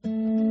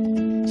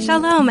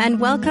Shalom and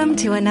welcome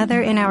to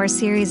another in our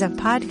series of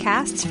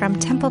podcasts from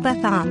Temple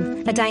Beth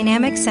Am, a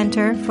dynamic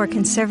center for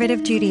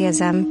conservative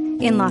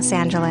Judaism in Los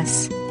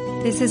Angeles.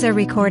 This is a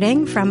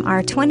recording from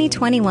our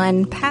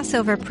 2021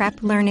 Passover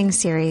Prep Learning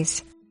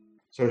Series.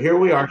 So here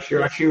we are,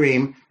 Shir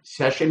HaShirim,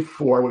 session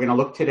 4. We're going to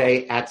look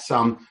today at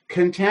some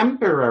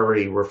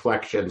contemporary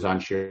reflections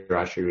on Shir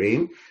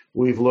HaShirim.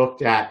 We've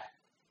looked at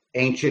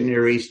ancient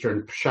Near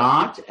Eastern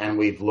Pshat, and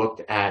we've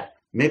looked at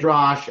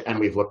Midrash, and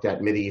we've looked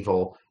at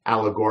medieval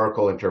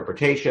allegorical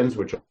interpretations,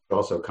 which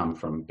also come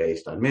from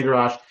based on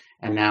Midrash.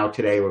 And now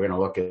today we're going to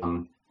look at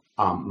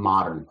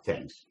modern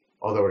things,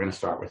 although we're going to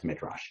start with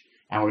Midrash.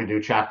 And we're going to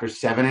do chapters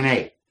 7 and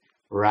 8.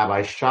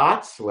 Rabbi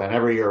Schatz,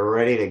 whenever you're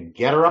ready to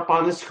get her up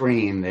on the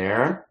screen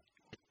there.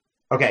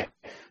 Okay,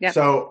 yep.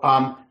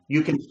 So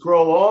you can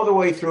scroll all the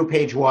way through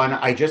page 1.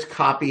 I just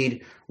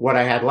copied what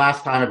I had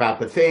last time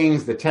about the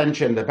things, the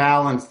tension, the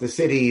balance, the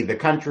city, the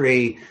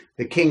country,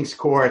 the king's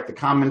court, the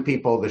common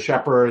people, the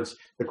shepherds,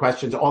 the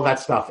questions, all that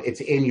stuff.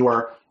 It's in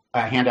your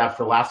handout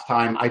for last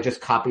time. I just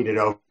copied it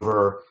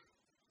over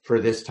for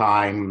this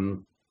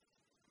time,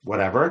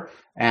 whatever.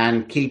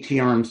 And key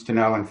terms to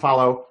know and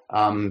follow,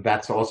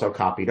 that's also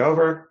copied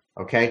over.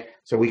 Okay,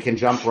 so we can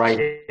jump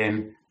right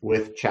in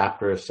with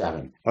chapter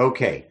 7.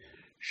 Okay,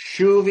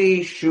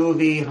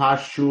 Shuvi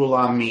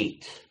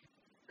Hashulamit.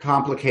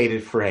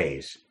 Complicated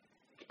phrase.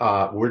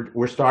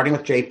 We're starting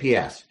with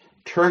JPS.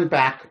 Turn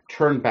back,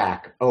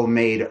 O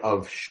maid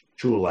of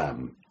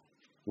Shulam,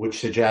 which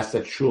suggests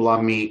that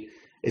Shulamit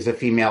is a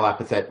female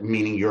epithet,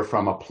 meaning you're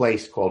from a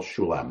place called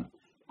Shulam.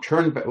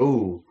 Turn back.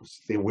 Ooh,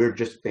 the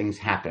weirdest things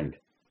happened.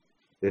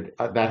 Did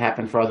that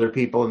happen for other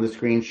people in the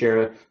screen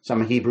share?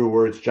 Some Hebrew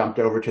words jumped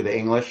over to the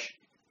English.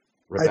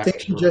 Rebecca, I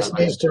think she just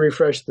needs to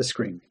refresh the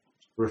screen.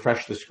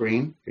 Refresh the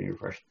screen? Can you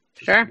refresh?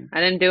 Sure.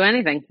 I didn't do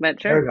anything,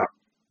 but sure. There we go.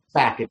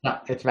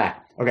 It's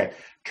back. Okay.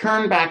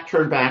 Turn back,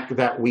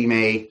 that we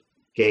may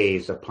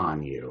gaze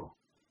upon you.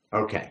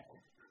 Okay.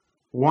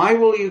 Why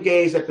will you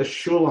gaze at the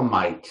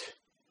Shulamite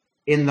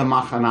in the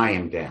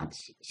Machanayim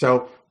dance?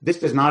 So this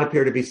does not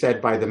appear to be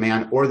said by the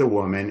man or the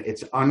woman.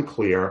 It's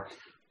unclear.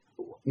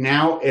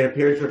 Now it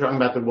appears we're talking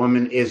about the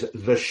woman is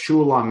the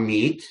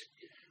Shulamite.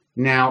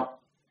 Now,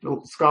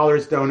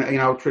 scholars don't,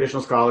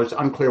 traditional scholars,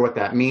 unclear what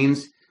that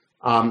means.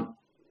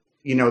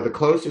 The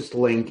closest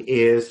link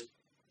is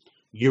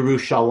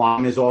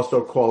Yerushalayim is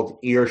also called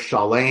Ir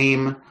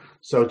Shalem.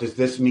 So does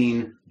this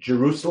mean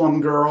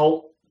Jerusalem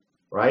girl,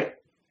 right?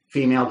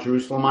 Female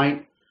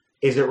Jerusalemite?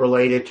 Is it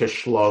related to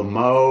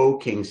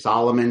Shlomo, King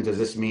Solomon? Does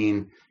this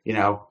mean,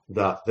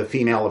 the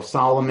female of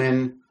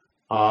Solomon?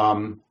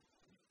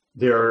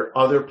 There are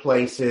other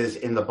places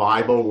in the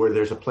Bible where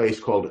there's a place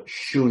called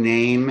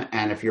Shunem,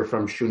 and if you're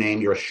from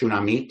Shunem, you're a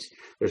Shunamite.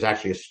 There's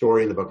actually a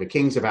story in the Book of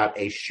Kings about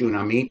a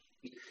Shunamite.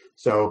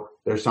 So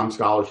there's some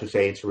scholars who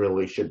say it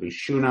really should be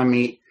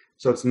Shunamite.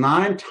 So it's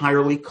not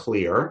entirely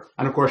clear.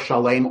 And of course,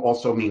 Shalem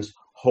also means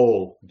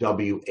whole,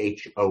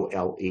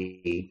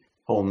 W-H-O-L-E,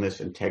 wholeness,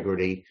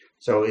 integrity.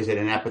 So is it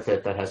an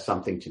epithet that has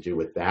something to do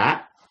with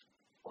that?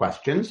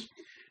 Questions.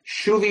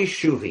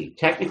 Shuvi.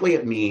 Technically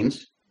it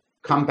means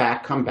come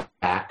back,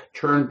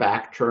 turn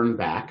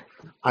back.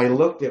 I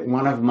looked at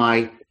one of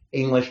my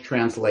English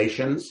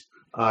translations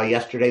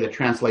yesterday that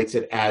translates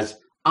it as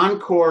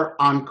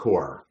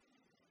encore,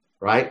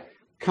 right?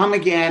 Come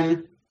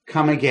again.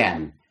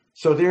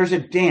 So there's a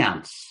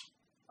dance,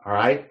 all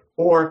right?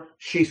 Or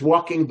she's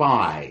walking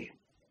by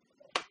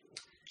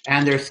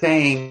and they're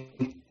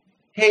saying,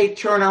 hey,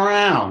 turn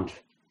around.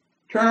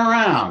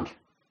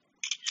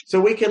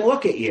 So we can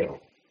look at you.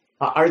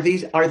 Are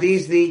these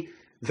the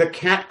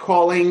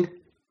catcalling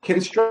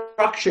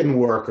construction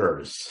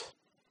workers?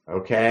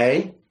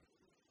 Okay.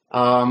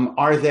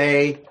 Are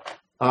they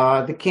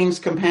the king's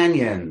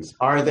companions?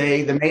 Are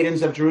they the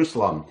maidens of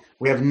Jerusalem?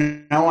 We have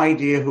no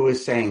idea who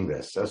is saying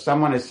this. So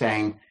someone is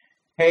saying,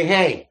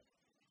 hey,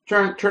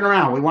 turn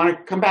around. We want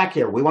to come back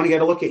here. We want to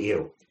get a look at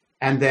you.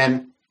 And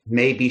then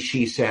maybe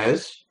she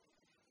says,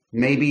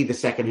 maybe the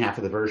second half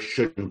of the verse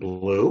should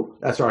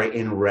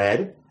in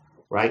red,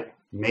 right?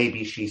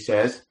 Maybe she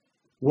says,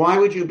 why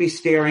would you be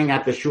staring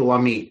at the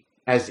Shulamite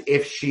as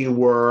if she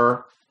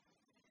were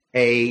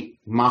a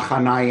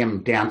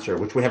Machanayim dancer,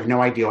 which we have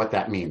no idea what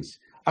that means.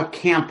 A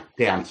camp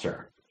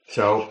dancer.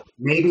 So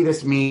maybe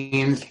this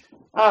means,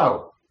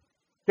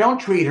 don't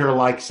treat her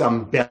like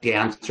some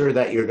dancer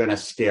that you're going to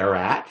stare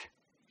at.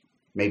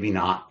 Maybe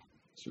not.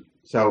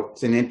 So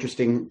it's an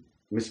interesting,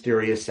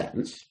 mysterious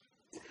sentence.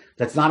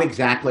 That's not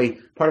exactly,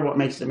 part of what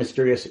makes it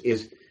mysterious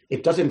is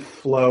it doesn't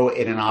flow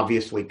in an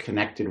obviously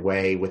connected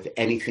way with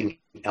anything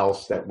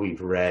else that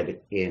we've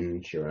read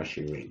in Shir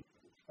HaShirim.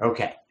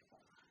 Okay.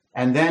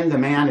 And then the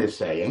man is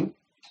saying,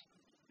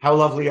 how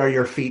lovely are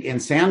your feet in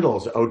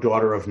sandals, O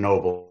daughter of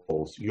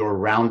nobles. Your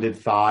rounded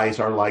thighs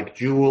are like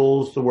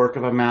jewels, the work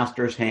of a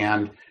master's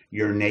hand.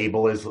 Your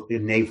navel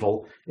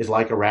is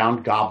like a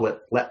round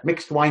goblet. Let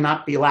mixed wine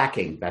not be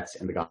lacking. That's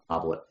in the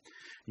goblet.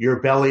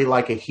 Your belly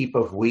like a heap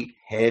of wheat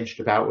hedged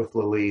about with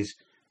lilies.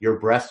 Your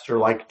breasts are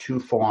like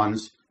two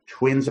fawns,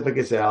 twins of a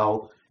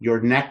gazelle.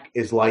 Your neck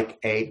is like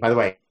by the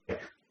way,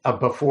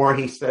 Before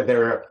he said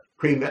a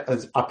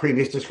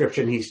previous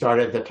description, he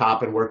started at the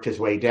top and worked his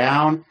way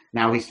down.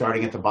 Now he's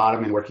starting at the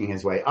bottom and working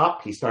his way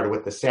up. He started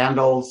with the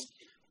sandals,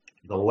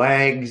 the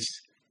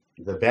legs,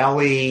 the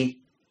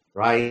belly,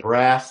 right,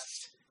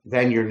 breasts.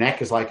 Then your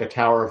neck is like a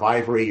tower of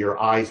ivory, your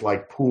eyes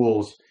like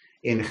pools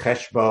in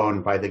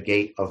Heshbon by the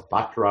gate of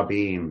Bat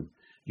Rabim,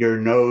 your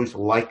nose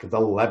like the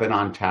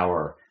Lebanon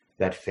tower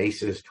that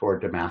faces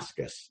toward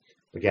Damascus.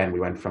 Again, we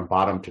went from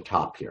bottom to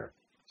top here.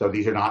 So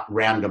these are not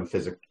random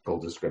physical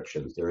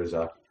descriptions. There is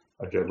a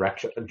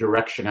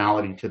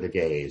directionality to the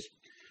gaze.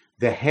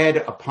 The head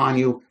upon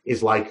you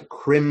is like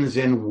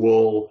crimson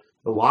wool.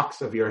 The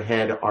locks of your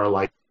head are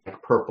like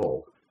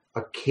purple.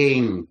 A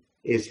king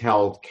is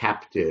held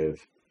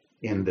captive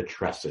in the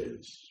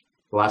tresses.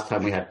 The last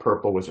time we had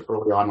purple was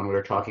early on when we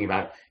were talking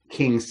about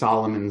King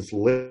Solomon's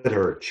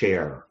litter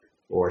chair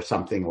or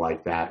something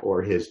like that,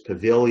 or his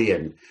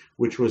pavilion,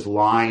 which was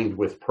lined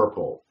with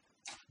purple.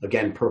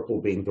 Again,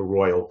 purple being the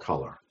royal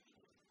color.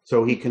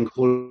 So he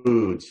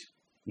concludes,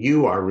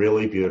 you are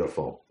really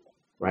beautiful,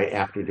 right,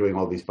 after doing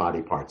all these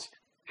body parts.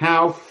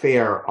 How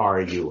fair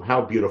are you?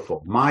 How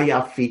beautiful. Ma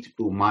yafit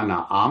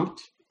umana amt.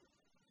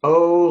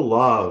 Oh,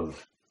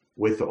 love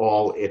with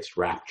all its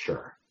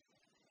rapture.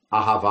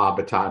 Ahava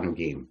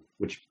b'tanugim,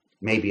 which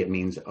maybe it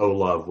means, oh,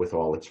 love with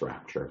all its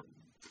rapture.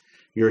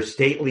 Your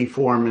stately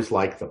form is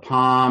like the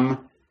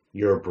palm.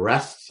 Your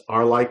breasts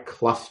are like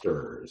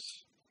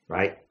clusters,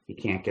 right? He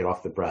can't get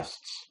off the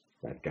breasts,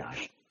 that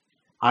guy.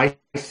 I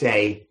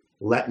say,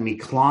 let me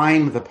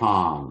climb the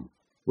palm.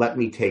 Let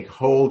me take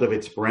hold of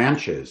its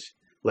branches.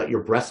 Let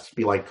your breasts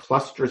be like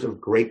clusters of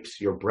grapes,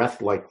 your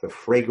breath like the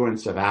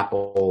fragrance of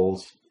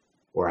apples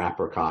or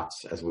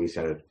apricots, as we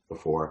said it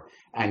before,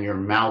 and your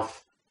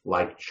mouth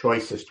like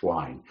choicest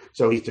wine.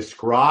 So he's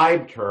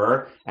described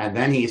her, and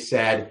then he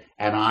said,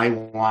 and I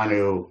want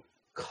to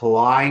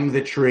climb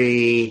the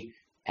tree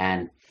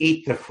and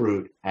eat the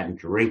fruit and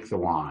drink the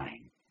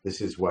wine. This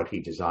is what he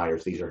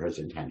desires. These are his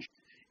intentions.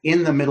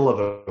 In the middle of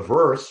a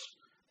verse,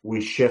 we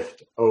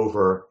shift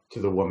over to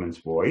the woman's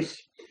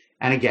voice.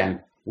 And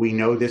again, we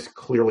know this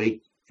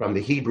clearly from the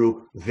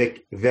Hebrew,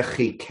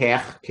 v'chikech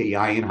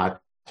kiyayin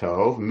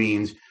hatov,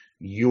 means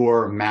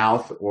your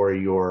mouth or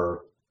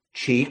your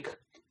cheek,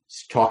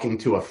 talking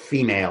to a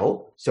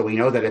female. So we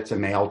know that it's a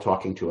male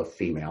talking to a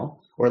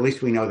female, or at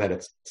least we know that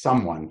it's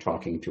someone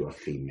talking to a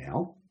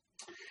female.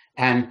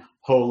 And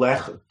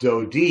holech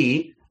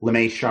dodi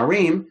lemei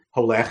sharim,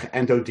 holech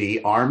and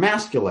dodi are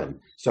masculine.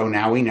 So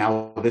now we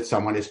know that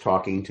someone is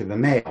talking to the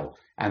male.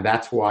 And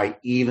that's why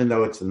even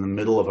though it's in the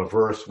middle of a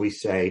verse, we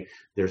say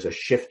there's a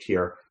shift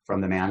here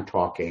from the man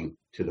talking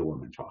to the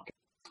woman talking,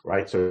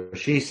 right? So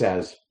she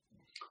says,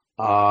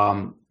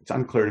 it's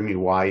unclear to me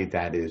why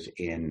that is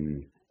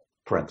in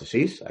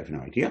parentheses. I have no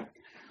idea.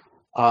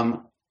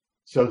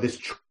 So this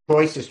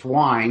choicest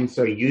wine,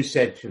 so you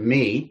said to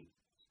me,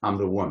 I'm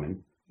the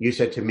woman, you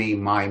said to me,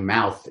 my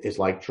mouth is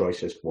like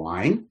choicest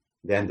wine.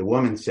 Then the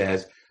woman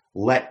says,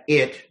 let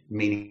it,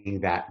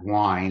 meaning that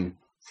wine,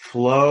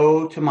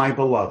 flow to my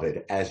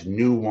beloved as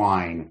new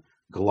wine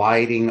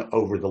gliding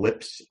over the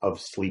lips of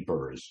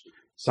sleepers.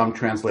 Some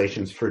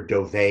translations for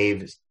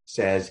Dovev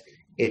says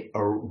it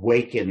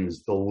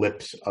awakens the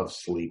lips of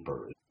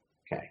sleepers.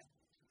 Okay.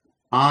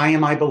 I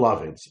am my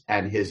beloved's,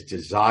 and his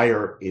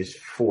desire is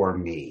for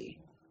me.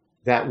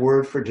 That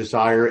word for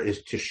desire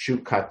is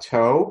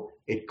teshukato.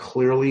 It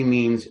clearly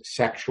means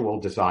sexual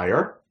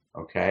desire.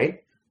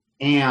 Okay.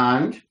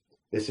 And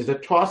this is a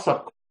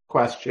toss-up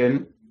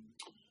question,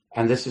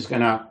 and this is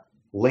going to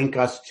link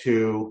us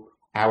to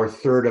our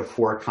third of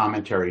four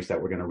commentaries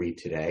that we're going to read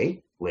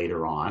today,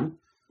 later on.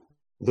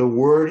 The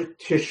word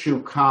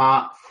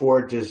teshukah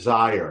for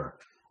desire,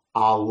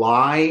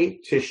 alai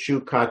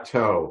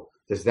teshukato.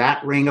 Does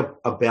that ring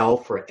a bell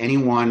for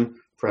anyone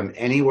from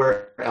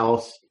anywhere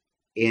else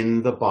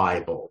in the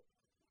Bible?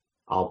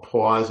 I'll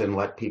pause and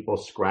let people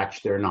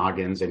scratch their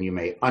noggins, and you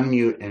may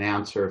unmute and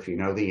answer if you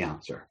know the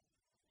answer.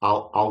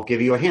 I'll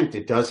give you a hint.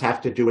 It does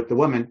have to do with the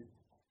woman.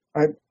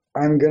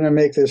 I'm going to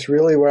make this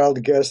really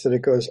wild guess that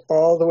it goes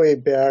all the way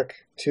back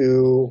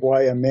to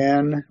why a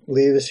man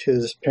leaves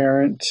his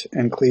parent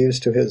and cleaves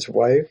to his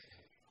wife.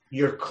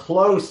 You're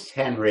close,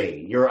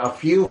 Henry. You're a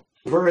few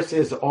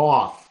verses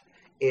off.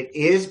 It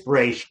is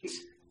Bereshit.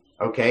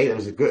 Okay, that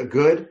was a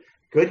good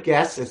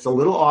guess. It's a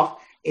little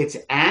off. It's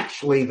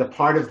actually the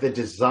part of the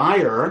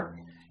desire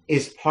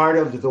is part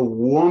of the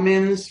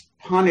woman's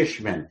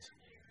punishment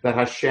that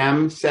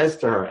Hashem says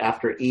to her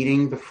after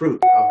eating the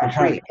fruit of the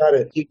tree. Got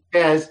it. He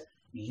says,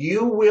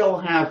 you will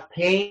have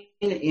pain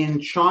in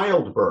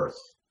childbirth,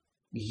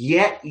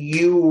 yet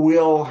you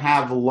will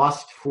have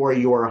lust for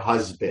your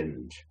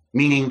husband.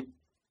 Meaning,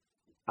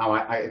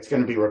 it's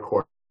going to be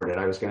recorded.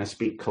 I was going to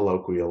speak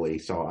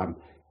colloquially,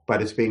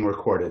 but it's being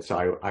recorded,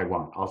 so I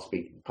won't. I'll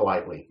speak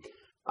politely.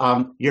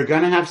 You're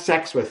going to have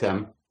sex with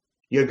him.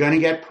 You're going to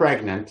get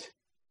pregnant.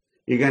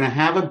 You're going to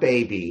have a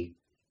baby.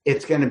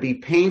 It's going to be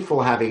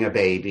painful having a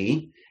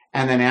baby.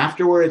 And then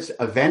afterwards,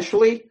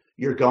 eventually,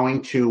 you're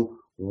going to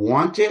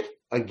want it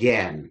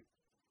again.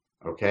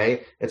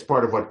 Okay? It's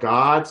part of what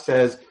God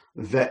says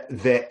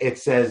it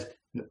says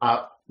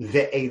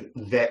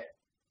the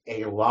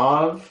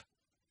love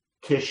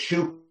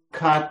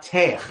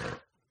tishukatech,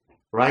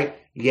 right?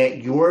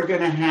 Yet you're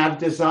going to have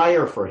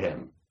desire for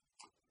him,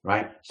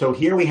 right? So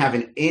here we have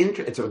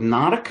it's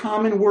not a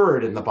common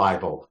word in the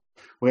Bible.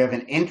 We have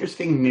an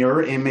interesting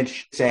mirror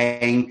image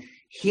saying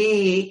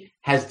he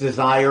has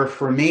desire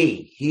for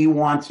me. He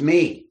wants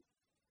me.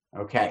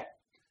 Okay.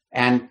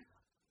 And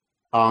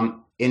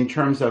in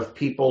terms of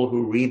people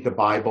who read the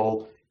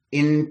Bible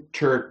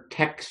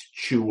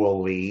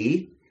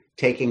intertextually,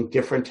 taking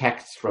different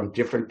texts from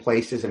different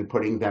places and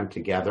putting them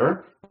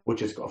together,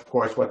 which is, of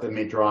course, what the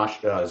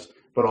Midrash does,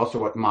 but also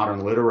what modern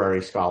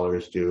literary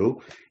scholars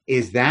do,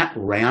 is that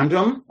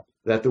random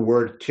that the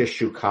word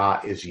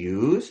tishukah is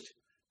used,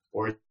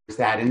 or is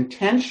that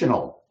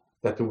intentional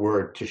that the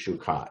word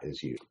tishukah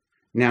is used?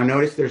 Now,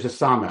 notice there's a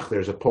samach,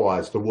 there's a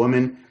pause. The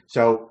woman,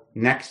 so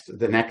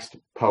the next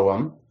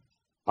poem,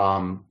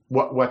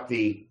 what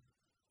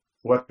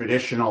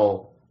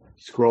traditional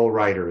scroll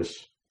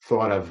writers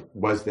thought of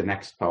was the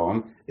next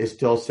poem is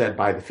still said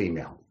by the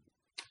female.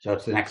 So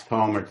it's the next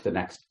poem or it's the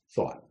next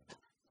thought.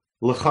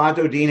 L'cha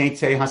dodin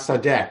eitzei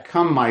hasadeh,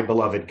 come, my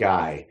beloved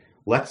guy,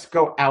 let's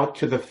go out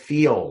to the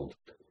field.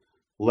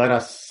 Let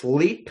us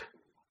sleep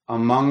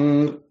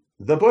among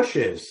the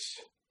bushes.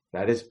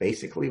 That is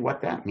basically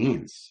what that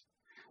means.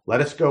 Let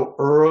us go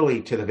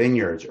early to the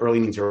vineyards. Early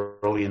means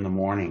early in the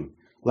morning.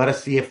 Let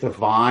us see if the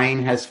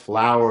vine has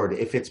flowered,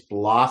 if its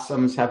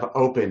blossoms have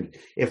opened,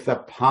 if the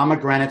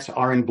pomegranates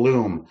are in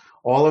bloom.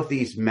 All of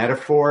these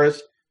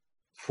metaphors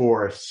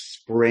for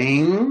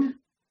spring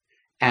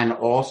and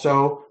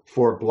also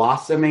for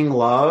blossoming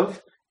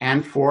love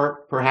and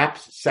for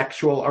perhaps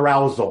sexual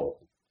arousal.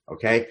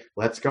 Okay,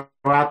 let's go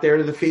out there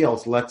to the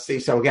fields. Let's see.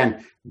 So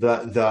again,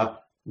 the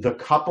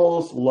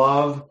couple's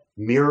love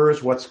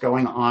mirrors what's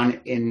going on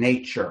in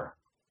nature.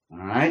 All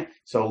right,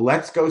 so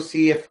let's go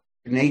see if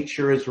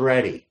nature is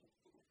ready.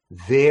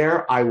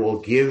 There I will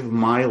give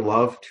my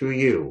love to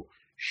you.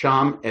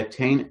 Sham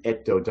etain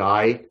et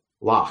dodai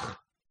lach.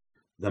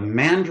 The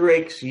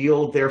mandrakes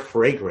yield their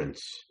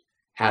fragrance.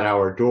 At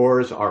our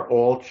doors are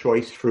all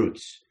choice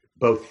fruits,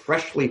 both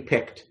freshly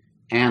picked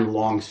and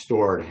long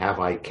stored have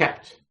I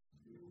kept,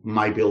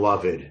 my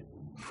beloved,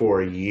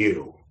 for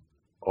you.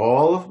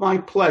 All of my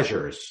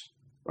pleasures,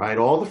 right,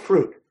 all the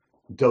fruit,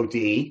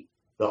 dodi,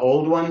 the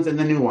old ones and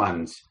the new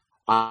ones,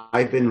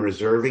 I've been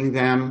reserving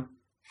them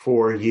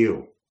for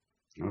you.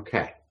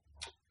 Okay.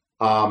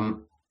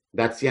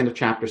 That's the end of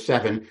chapter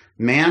 7.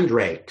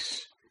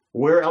 Mandrakes.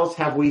 Where else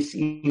have we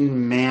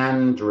seen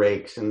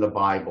mandrakes in the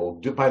Bible?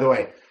 By the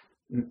way,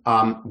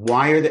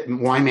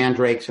 why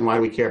mandrakes and why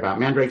do we care about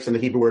mandrakes? And the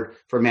Hebrew word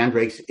for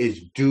mandrakes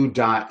is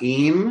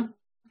dudaim,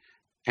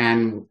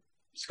 and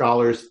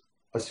scholars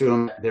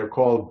assume they're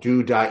called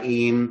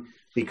dudaim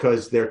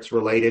because it's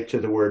related to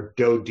the word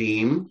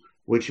dodim,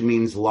 which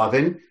means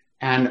lovin'.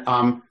 And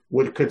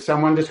could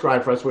someone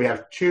describe for us? We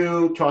have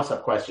 2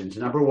 toss-up questions.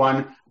 Number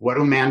 1, what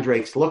do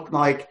mandrakes look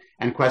like?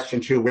 And question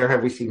 2, where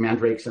have we seen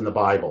mandrakes in the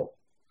Bible?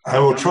 I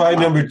will try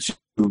number 2.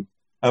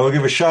 I will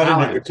give a shot at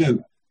number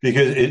 2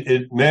 because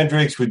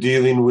mandrakes were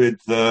dealing with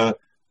the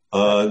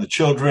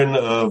children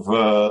of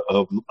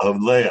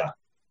Leah.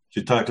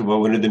 She talked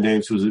about one of the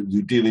names was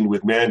dealing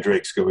with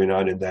mandrakes going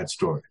on in that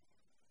story.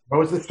 What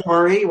was the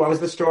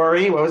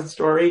story?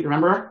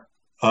 Remember?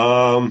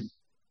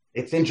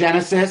 It's in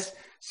Genesis.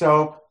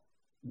 So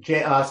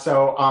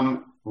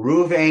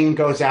Reuven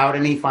goes out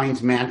and he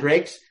finds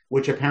mandrakes,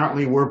 which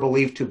apparently were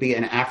believed to be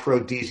an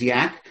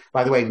aphrodisiac.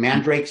 By the way,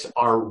 mandrakes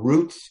are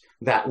roots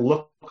that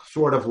look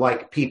sort of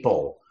like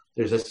people.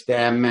 There's a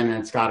stem and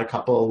it's got a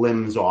couple of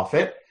limbs off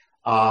it.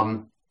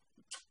 And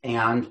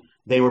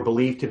they were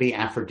believed to be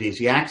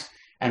aphrodisiacs.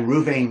 And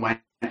Reuven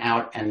went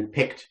out and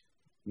picked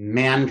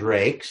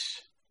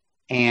mandrakes.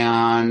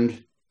 And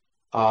do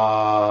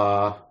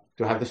I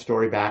have the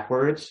story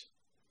backwards?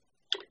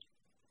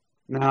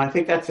 No, I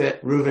think that's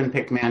it. Reuven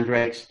picked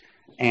mandrakes,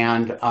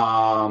 and you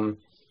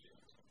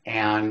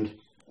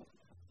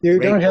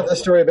don't have the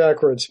story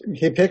backwards.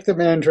 He picked the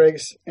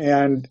mandrakes,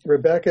 and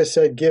Rebecca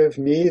said, "Give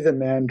me the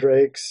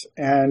mandrakes,"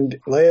 and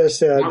Leah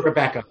said, "Not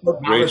Rebecca, but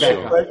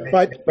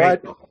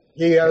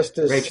he has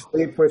to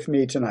sleep with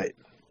me tonight."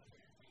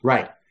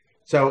 Right.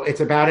 So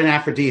it's about an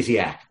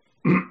aphrodisiac.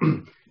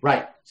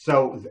 Right.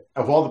 So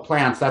of all the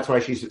plants, that's why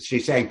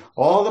she's saying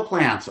all the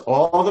plants,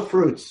 all the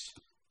fruits.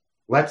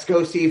 Let's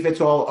go see if it's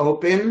all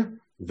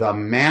open. The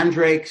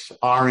mandrakes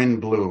are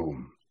in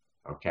bloom.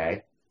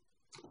 Okay.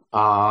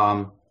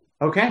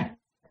 Okay.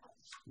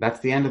 That's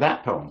the end of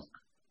that poem.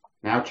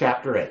 Now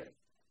chapter 8.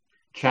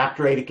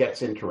 Chapter 8, it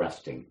gets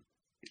interesting.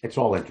 It's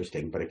all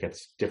interesting, but it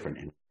gets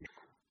different.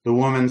 The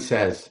woman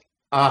says,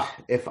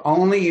 if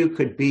only you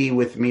could be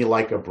with me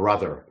like a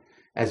brother,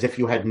 as if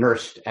you had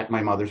nursed at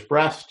my mother's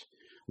breast.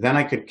 Then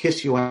I could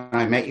kiss you when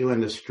I met you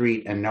in the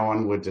street and no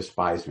one would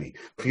despise me.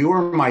 If you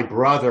were my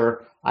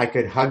brother, I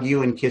could hug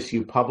you and kiss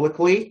you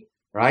publicly,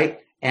 right?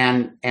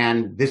 And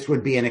this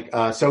would be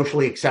a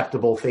socially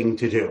acceptable thing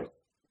to do.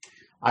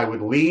 I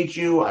would lead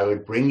you. I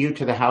would bring you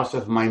to the house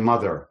of my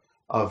mother.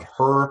 of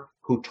her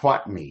who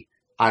taught me.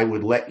 I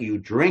would let you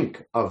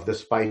drink of the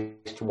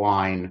spiced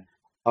wine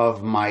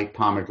of my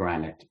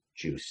pomegranate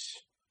juice.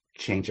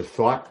 Change of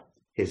thought.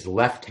 His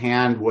left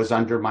hand was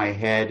under my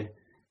head.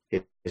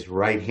 His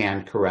right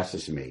hand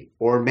caresses me.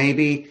 Or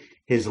maybe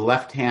his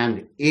left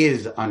hand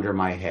is under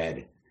my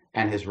head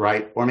and his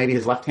right, or maybe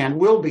his left hand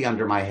will be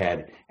under my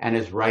head and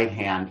his right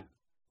hand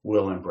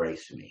will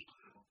embrace me.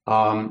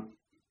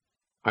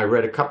 I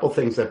read a couple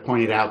things that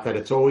pointed out that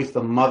it's always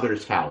the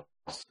mother's house.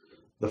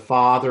 The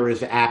father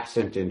is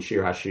absent in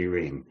Shir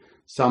HaShirim.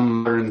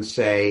 Some moderns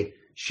say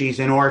she's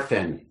an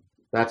orphan.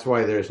 That's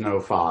why there's no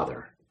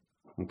father.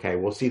 Okay,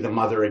 we'll see the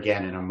mother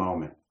again in a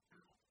moment.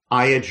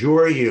 I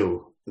adjure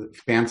you,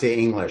 fancy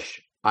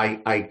English.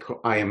 I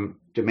am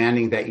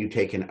demanding that you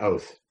take an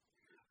oath.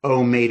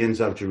 O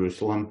maidens of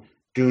Jerusalem,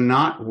 do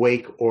not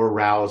wake or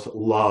rouse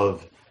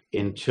love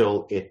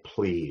until it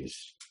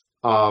please.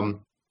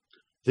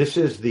 This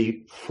is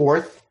the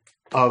fourth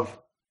of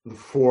the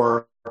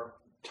 4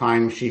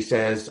 times she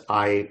says,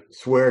 I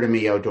swear to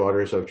me, O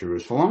daughters of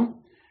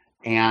Jerusalem.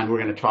 And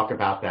we're going to talk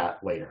about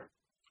that later.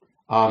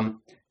 And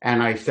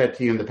I said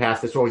to you in the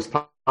past, this always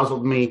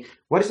puzzled me.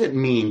 What does it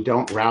mean,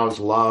 don't rouse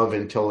love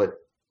until it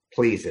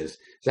pleases?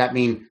 Does that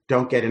mean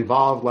don't get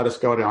involved? Let us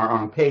go at our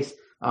own pace?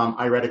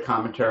 I heard a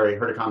commentary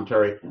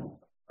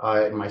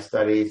in my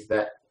studies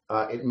that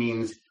it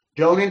means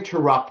don't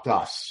interrupt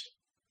us.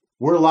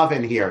 We're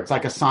loving here. It's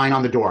like a sign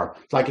on the door.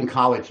 It's like in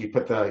college, you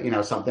put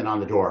something on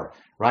the door,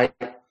 right?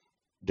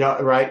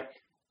 Right?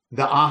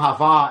 The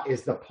ahava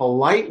is the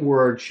polite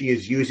word she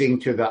is using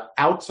to the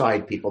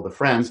outside people, the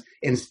friends,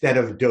 instead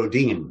of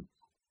dodim.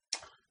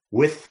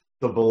 With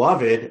the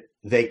beloved,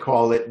 they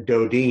call it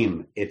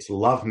dodim. It's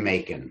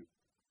lovemaking,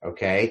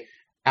 okay?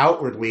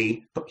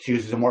 Outwardly, she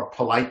uses a more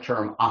polite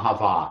term,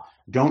 ahava.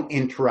 Don't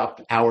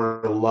interrupt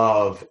our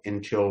love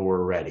until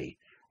we're ready.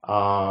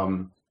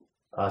 Some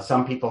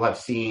people have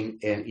seen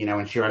in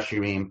Shir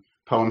HaShirim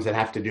poems that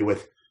have to do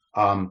with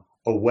a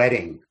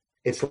wedding.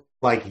 It's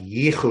like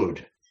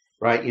yichud,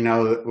 right?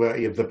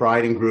 If the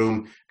bride and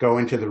groom go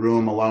into the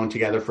room alone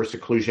together for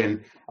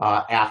seclusion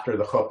after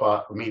the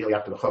chuppah, immediately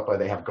after the chuppah,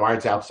 they have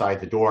guards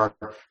outside the door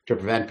to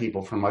prevent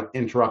people from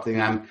interrupting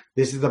them.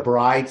 This is the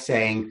bride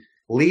saying,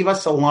 leave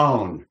us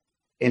alone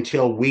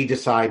until we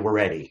decide we're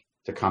ready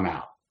to come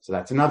out. So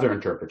that's another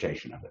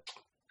interpretation of it.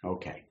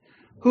 Okay.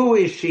 Who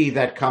is she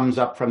that comes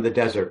up from the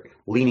desert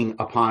leaning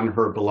upon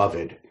her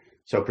beloved?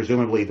 So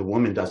presumably the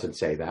woman doesn't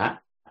say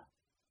that,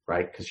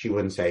 right? Because she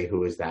wouldn't say,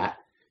 who is that?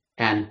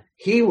 And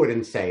he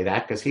wouldn't say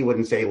that because he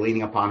wouldn't say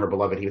leaning upon her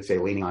beloved. He would say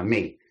leaning on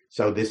me.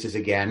 So this is,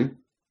 again,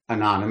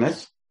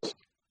 anonymous.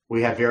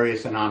 We have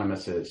various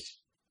anonymouses,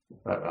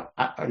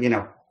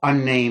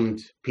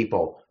 unnamed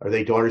people. Are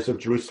they daughters of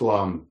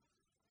Jerusalem?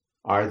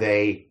 Are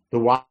they the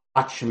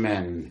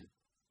watchmen?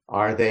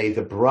 Are they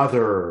the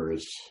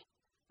brothers?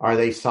 Are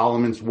they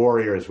Solomon's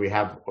warriors? We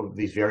have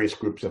these various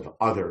groups of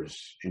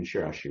others in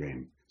Shir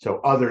HaShirim. So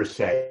others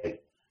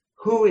say,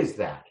 who is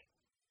that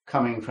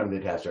coming from the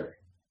desert,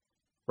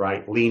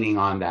 right? Leaning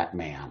on that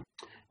man.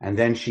 And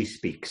then she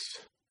speaks.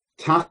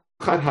 Tachat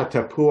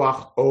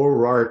hatapuach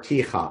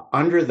orarticha.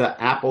 Under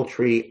the apple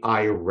tree,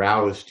 I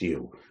roused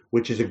you,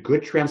 which is a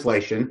good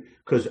translation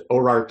because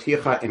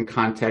orarticha in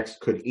context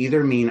could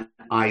either mean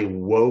I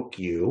woke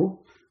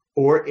you,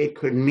 or it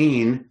could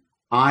mean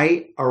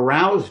I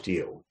aroused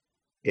you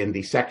in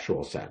the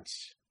sexual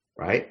sense,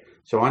 right?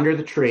 So under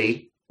the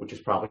tree, which is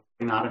probably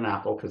not an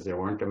apple because there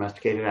weren't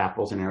domesticated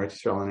apples in Eretz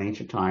Yisrael in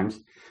ancient times,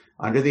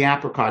 under the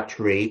apricot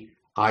tree,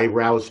 I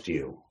roused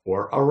you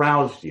or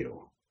aroused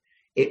you.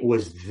 It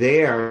was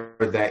there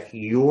that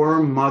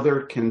your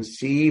mother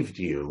conceived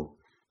you.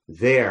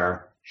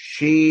 There,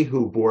 she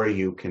who bore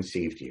you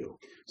conceived you.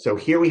 So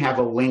here we have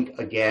a link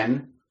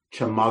again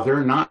to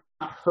mother, not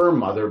her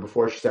mother.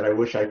 Before she said, I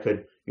wish I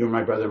could, you were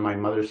my brother in my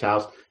mother's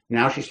house.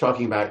 Now she's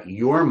talking about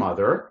your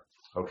mother,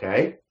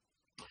 okay?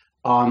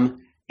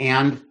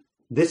 And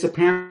this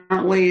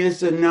apparently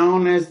is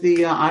known as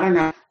the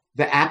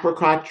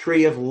apricot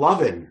tree of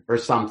lovin' or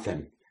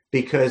something,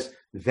 because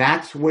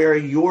that's where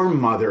your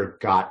mother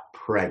got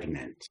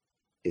pregnant,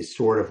 is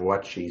sort of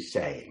what she's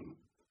saying.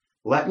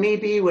 Let me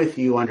be with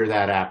you under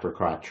that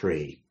apricot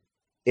tree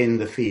in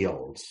the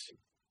fields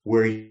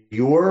where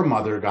your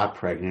mother got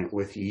pregnant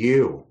with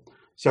you.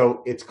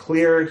 So it's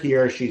clear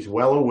here she's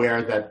well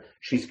aware that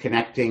she's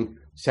connecting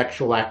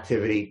sexual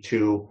activity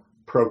to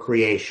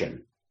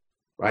procreation,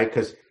 right?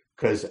 Because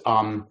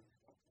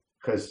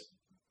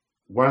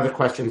one of the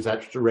questions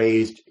that's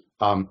raised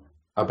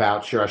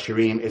about Shir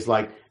HaShirim is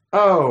like,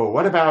 oh,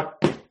 what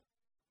about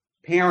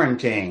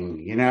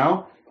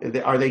parenting?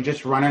 Are they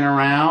just running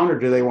around, or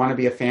do they want to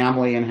be a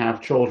family and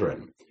have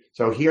children?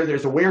 So here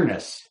there's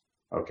awareness,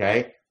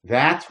 okay?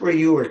 That's where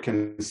you were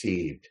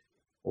conceived.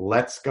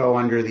 Let's go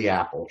under the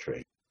apple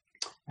tree.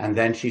 And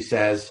then she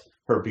says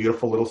her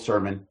beautiful little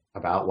sermon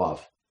about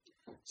love.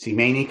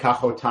 Simeni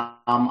kachotam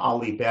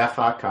al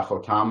libecha,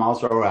 kachotam al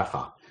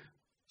zorecha.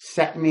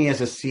 Set me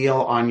as a seal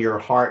on your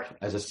heart,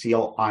 as a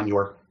seal on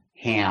your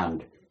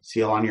hand.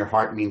 Seal on your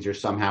heart means you're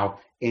somehow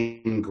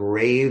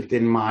engraved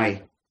in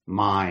my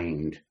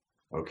mind,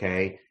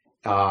 okay?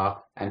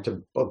 And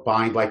to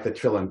bind like the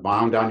tefillin,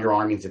 bound on your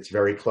arm means it's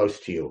very close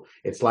to you.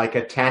 It's like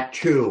a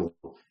tattoo.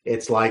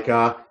 It's like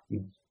a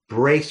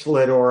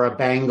bracelet or a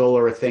bangle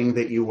or a thing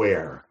that you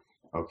wear,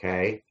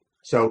 okay?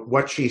 So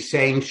what she's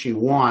saying she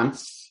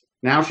wants,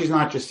 now she's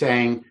not just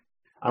saying,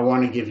 I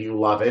want to give you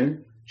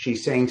lovin'.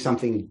 She's saying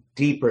something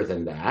deeper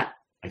than that,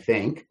 I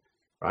think,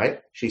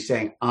 right? She's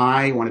saying,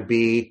 I want to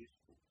be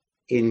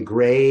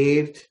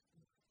engraved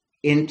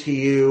into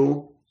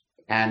you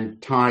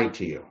and tied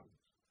to you,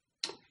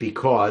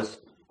 because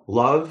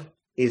love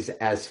is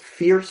as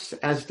fierce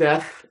as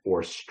death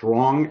or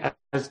strong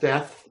as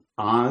death,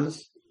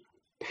 Oz.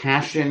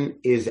 Passion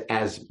is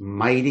as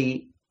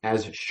mighty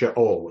as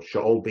Sheol,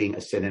 Sheol being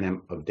a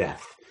synonym of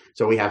death.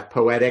 So we have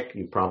poetic,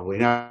 you probably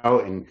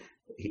know, in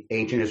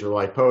ancient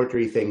Israelite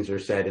poetry, things are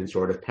said in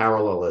sort of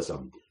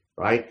parallelism,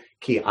 right?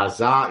 Ki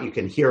azah, you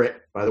can hear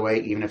it, by the way,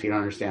 even if you don't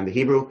understand the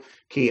Hebrew.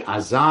 Ki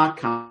azah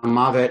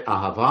kamavet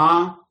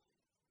ahava,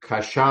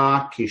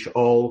 kasha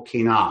kishol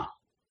kina.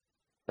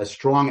 As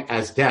strong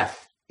as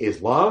death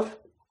is love,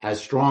 as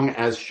strong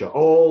as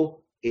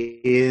Sheol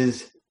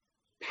is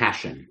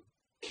passion.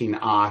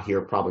 Kin'ah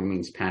here probably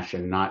means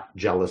passion, not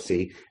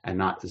jealousy and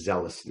not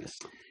zealousness.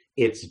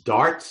 Its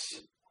darts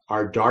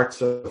are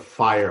darts of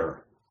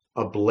fire,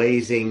 a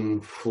blazing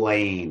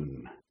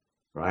flame,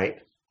 right?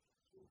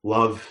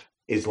 Love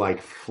is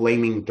like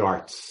flaming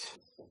darts,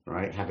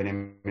 right? Have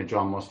an image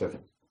almost of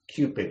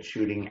Cupid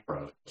shooting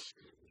arrows.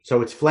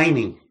 So it's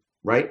flaming,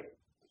 right?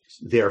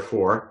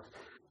 Therefore,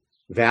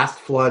 vast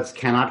floods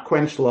cannot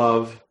quench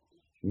love,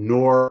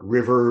 nor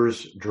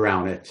rivers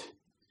drown it.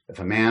 If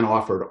a man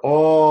offered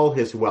all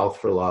his wealth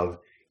for love,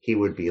 he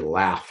would be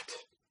laughed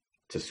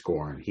to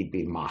scorn. He'd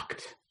be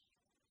mocked.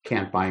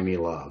 Can't buy me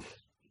love,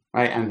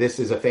 right? And this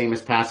is a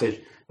famous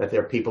passage that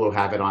there are people who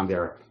have it on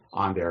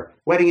their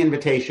wedding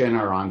invitation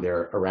or on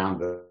their around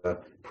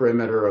the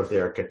perimeter of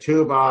their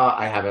ketubah.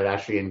 I have it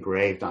actually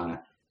engraved on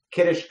a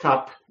Kiddush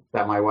cup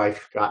that my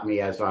wife got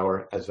me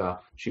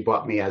she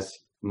bought me as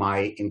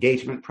my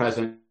engagement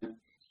present.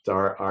 It's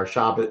our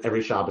Shabbos,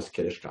 every Shabbos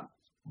Kiddush cup.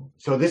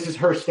 So this is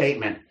her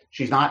statement.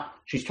 She's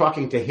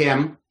talking to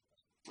him,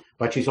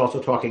 but she's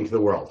also talking to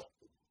the world.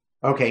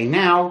 Okay,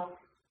 now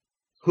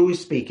who's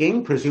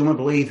speaking?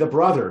 Presumably the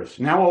brothers.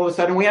 Now all of a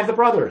sudden we have the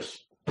brothers.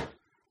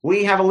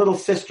 We have a little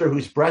sister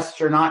whose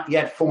breasts are not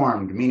yet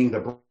formed, meaning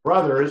the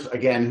brothers,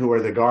 again, who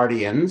are the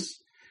guardians,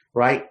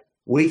 right?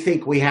 We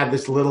think we have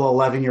this little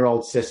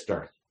 11-year-old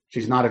sister.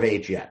 She's not of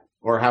age yet,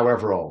 or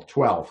however old,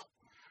 12.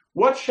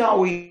 What shall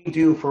we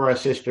do for our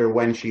sister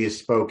when she is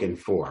spoken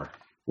for?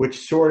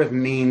 Which sort of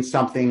means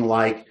something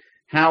like,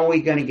 how are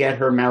we going to get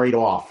her married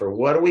off? Or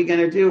what are we going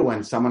to do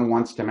when someone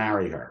wants to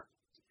marry her?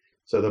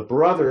 So the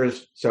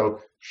brothers,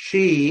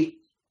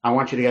 I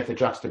want you to get the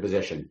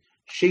juxtaposition.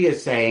 She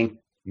is saying,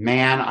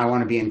 man, I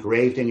want to be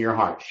engraved in your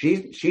heart.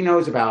 She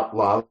knows about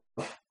love,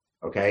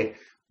 okay?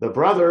 The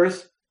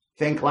brothers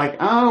think like,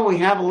 oh, we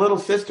have a little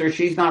sister.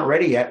 She's not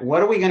ready yet.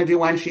 What are we going to do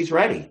when she's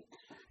ready?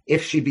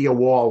 If she be a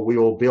wall, we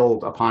will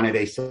build upon it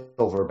a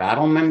silver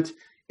battlement.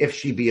 If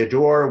she be a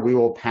door, we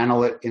will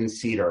panel it in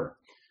cedar.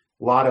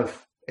 A lot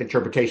of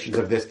interpretations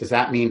of this. Does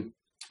that mean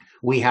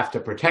we have to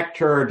protect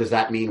her? Does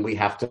that mean we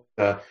have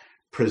to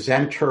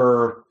present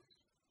her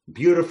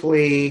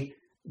beautifully?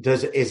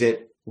 Is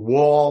it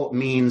wall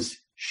means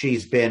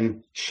she's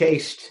been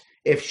chaste?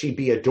 If she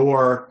be a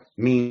door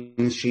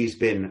means she's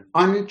been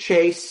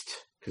unchaste,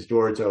 because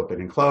doors open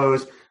and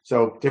close.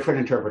 So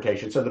different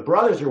interpretations. So the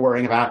brothers are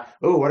worrying about,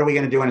 oh, what are we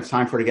going to do when it's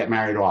time for her to get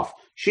married off?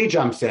 She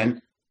jumps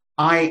in.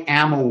 I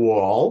am a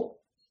wall,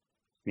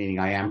 meaning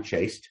I am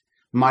chaste.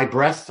 My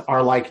breasts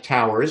are like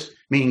towers,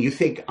 meaning you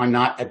think I'm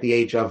not at the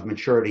age of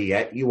maturity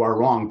yet. You are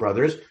wrong,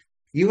 brothers.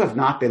 You have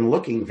not been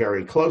looking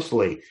very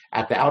closely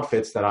at the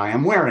outfits that I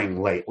am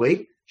wearing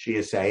lately, she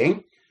is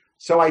saying.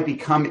 So I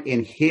become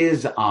in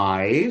his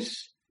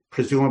eyes,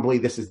 presumably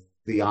this is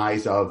the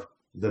eyes of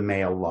the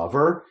male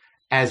lover,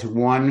 as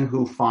one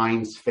who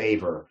finds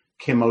favor,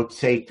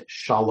 kimotzeit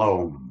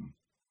shalom.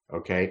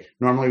 Okay,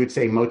 normally we'd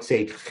say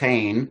motzeit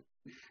chen,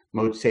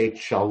 motzeit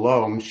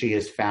shalom, she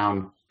has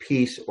found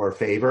peace or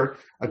favor.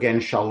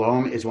 Again,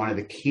 shalom is one of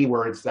the key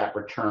words that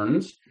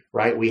returns,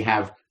 right?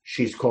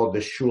 She's called the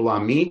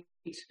Shulamit,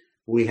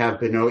 we have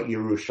Benot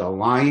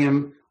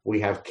Yerushalayim,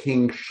 we have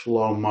King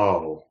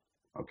Shlomo.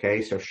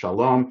 Okay, so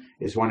shalom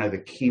is one of the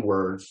key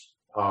words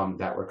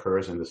that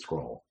recurs in the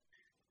scroll.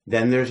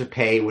 Then there's a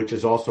pay, which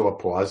is also a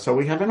pause. So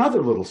we have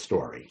another little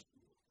story,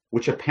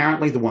 which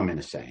apparently the woman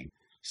is saying.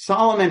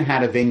 Solomon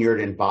had a vineyard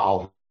in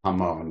Baal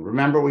Hamon.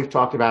 Remember, we've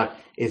talked about,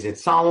 is it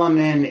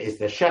Solomon? Is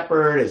the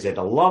shepherd? Is it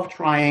a love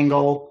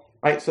triangle?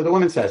 Right? So the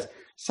woman says,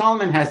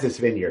 Solomon has this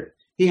vineyard.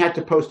 He had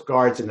to post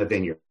guards in the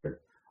vineyard.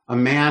 A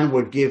man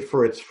would give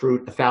for its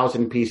fruit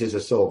 1,000 pieces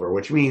of silver,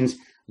 which means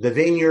the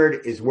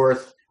vineyard is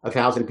worth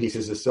 1,000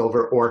 pieces of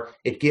silver, or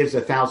it gives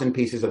 1,000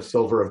 pieces of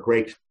silver of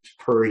grapes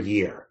per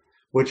year,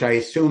 which I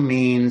assume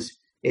means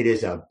it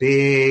is a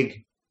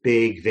big,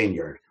 big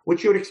vineyard,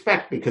 which you would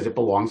expect because it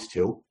belongs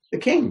to the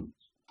king.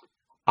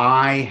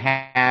 I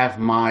have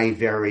my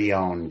very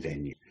own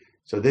vineyard.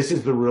 So this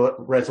is the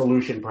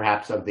resolution,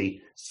 perhaps, of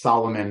the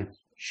Solomon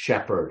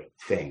shepherd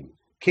thing.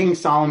 King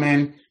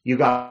Solomon, you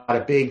got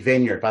a big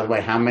vineyard. By the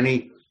way, how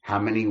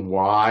many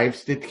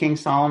wives did King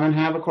Solomon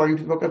have according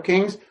to the Book of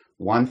Kings?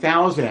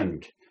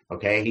 1,000.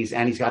 Okay, he's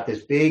got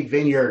this big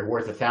vineyard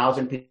worth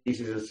 1,000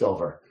 pieces of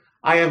silver.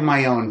 I have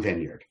my own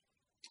vineyard.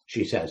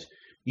 She says,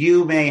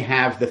 you may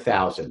have the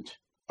 1,000,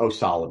 O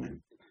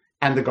Solomon,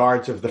 and the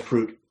guards of the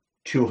fruit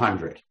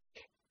 200.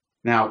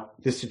 Now,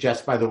 this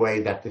suggests, by the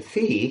way, that the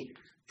fee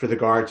for the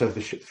guards of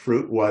the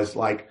fruit was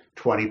like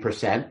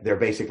 20%. They're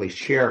basically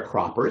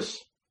sharecroppers.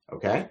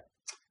 Okay,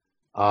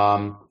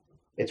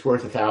 it's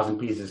worth 1,000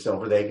 pieces of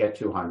silver. They get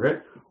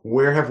 200.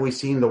 Where have we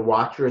seen the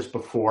watchers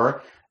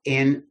before?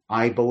 In,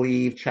 I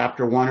believe,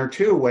 chapter 1 or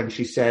 2, when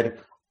she said,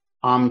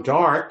 I'm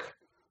dark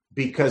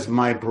because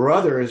my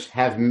brothers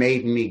have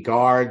made me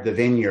guard the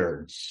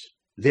vineyards,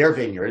 their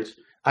vineyards.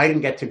 I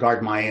didn't get to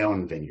guard my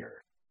own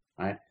vineyard,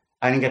 right?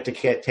 I didn't get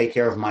to take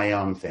care of my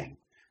own thing.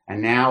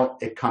 And now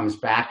it comes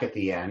back at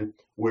the end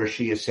where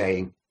she is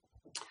saying,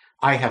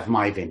 I have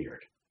my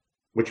vineyard,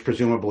 which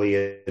presumably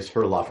is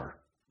her lover.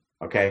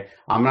 Okay,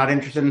 I'm not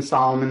interested in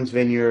Solomon's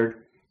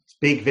vineyard. It's a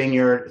big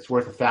vineyard. It's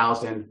worth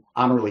 1,000.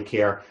 I don't really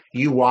care.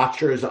 You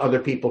watchers, other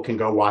people can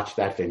go watch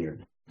that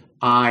vineyard.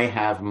 I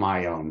have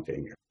my own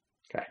vineyard.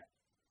 Okay,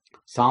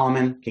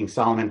 Solomon, King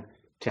Solomon,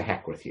 to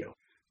heck with you.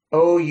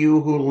 Oh,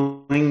 you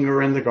who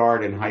linger in the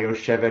garden,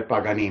 Hayoshevet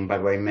Baganim. By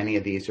the way, many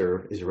of these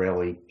are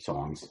Israeli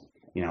songs,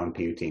 in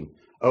Piyutim.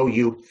 Oh,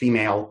 you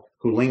female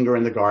who linger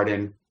in the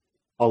garden,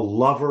 a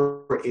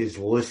lover is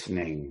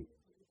listening,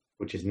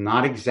 which is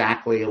not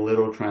exactly a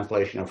literal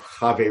translation of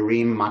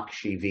Chaverim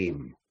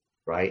Makshivim,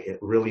 right? It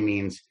really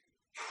means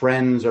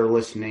friends are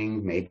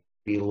listening, maybe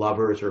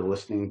lovers are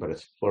listening, but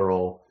it's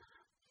plural.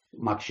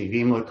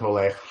 Makshivim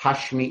lekolech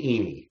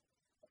hashmi'ini.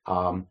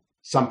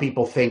 Some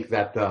people think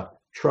that the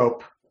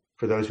trope,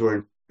 for those who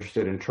are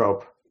interested in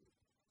trope,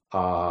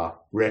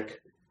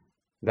 Rick,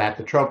 that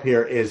the trope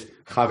here is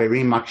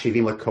Chaverim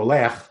Makshivim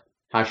lekolech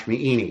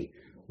hashmi'ini.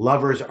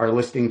 Lovers are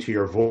listening to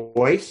your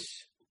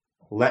voice.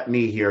 Let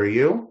me hear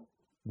you.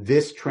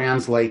 This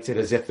translates it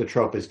as if the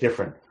trope is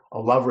different. A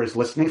lover is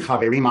listening.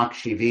 Chaverim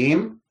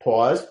makshivim.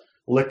 Pause.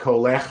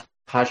 Lekolech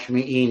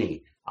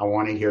hashmi'ini. I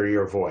want to hear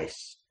your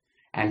voice.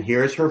 And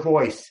here's her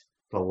voice,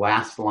 the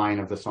last line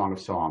of the Song of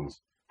Songs.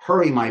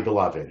 Hurry, my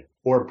beloved.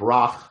 Or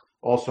brach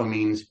also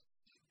means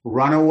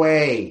run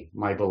away,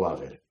 my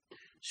beloved.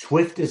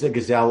 Swift as a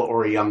gazelle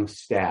or a young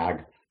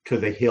stag to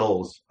the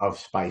hills of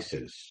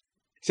spices.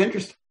 It's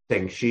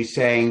interesting. She's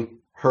saying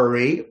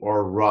hurry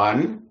or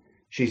run.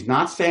 She's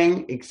not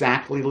saying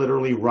exactly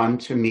literally run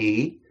to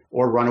me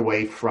or run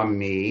away from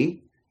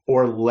me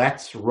or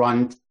let's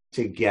run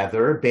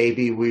together.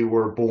 Baby, we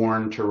were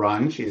born to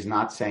run. She's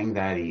not saying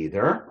that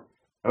either.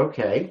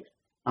 Okay.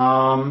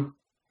 And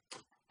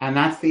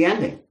that's the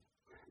ending.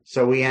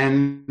 So we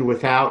end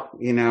without,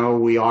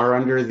 we are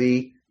under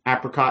the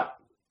apricot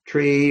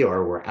tree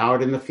or we're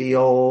out in the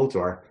fields,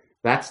 or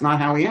that's not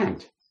how we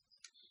end,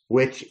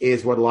 which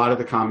is what a lot of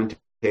the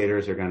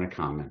commentators are going to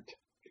comment.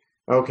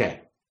 Okay.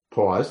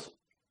 Pause.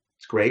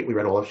 It's great. We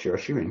read all of Shir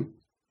Shirim.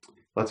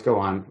 Let's go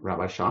on,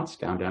 Rabbi Schatz.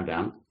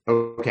 Down.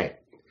 Okay.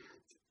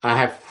 I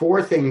have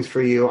 4 things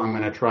for you. I'm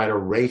going to try to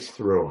race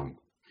through them.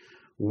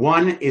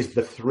 One is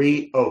the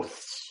 3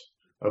 oaths.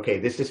 Okay,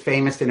 this is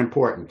famous and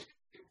important.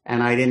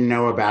 And I didn't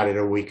know about it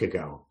a week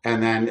ago.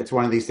 And then it's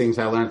one of these things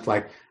I learned,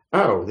 like,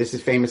 oh, this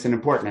is famous and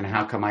important, and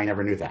how come I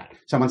never knew that?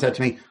 Someone said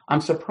to me,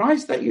 I'm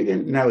surprised that you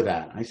didn't know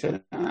that. I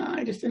said,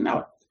 I just didn't know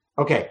it.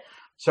 Okay,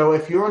 so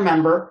if you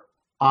remember,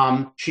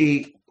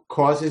 she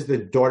causes the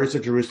daughters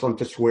of Jerusalem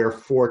to swear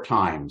 4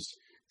 times.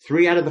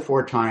 3 out of the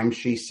 4 times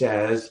she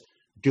says,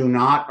 do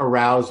not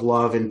arouse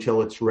love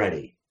until it's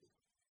ready.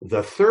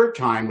 The 3rd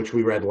time, which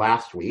we read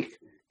last week,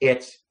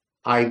 it's,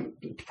 I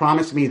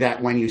promise me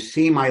that when you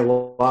see my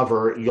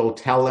lover, you'll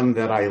tell him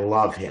that I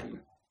love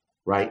him,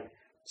 right?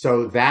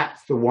 So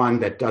that's the one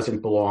that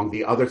doesn't belong.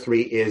 The other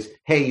 3 is,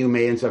 hey, you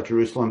maidens of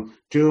Jerusalem,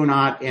 do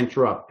not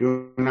interrupt,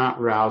 do not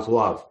rouse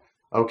love.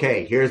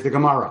 Okay, here's the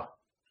Gemara.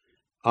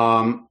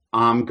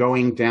 I'm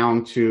going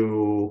down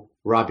to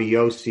Rabbi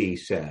Yossi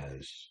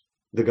says.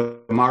 The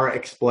Gemara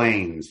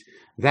explains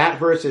that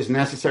verse is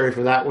necessary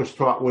for that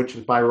which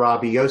is by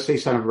Rabbi Yossi,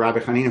 son of Rabbi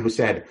Hanina, who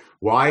said,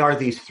 why are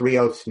these 3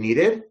 oaths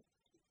needed?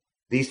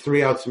 These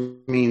 3 oaths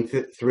mean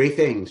 3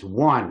 things.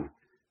 1,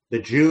 the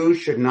Jews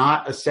should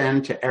not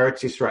ascend to Eretz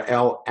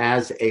Yisrael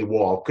as a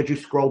wall. Could you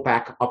scroll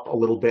back up a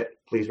little bit,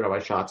 please, Rabbi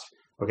Schatz?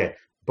 Okay,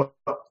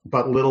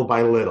 but little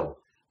by little.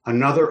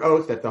 Another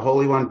oath that the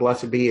Holy One,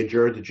 blessed be,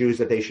 adjured the Jews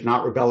that they should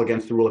not rebel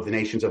against the rule of the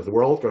nations of the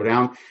world. Go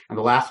down. And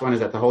the last one is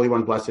that the Holy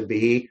One, blessed be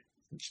he,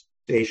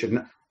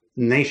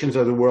 nations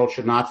of the world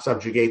should not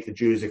subjugate the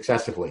Jews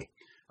excessively.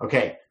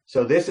 Okay,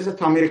 so this is a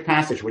Talmudic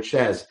passage which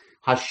says,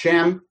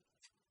 Hashem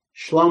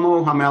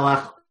Shlomo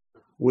HaMelech,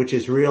 which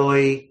is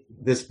really,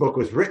 this book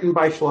was written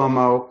by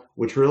Shlomo,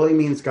 which really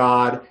means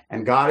God,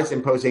 and God is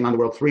imposing on the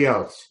world 3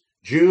 oaths.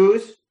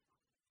 Jews,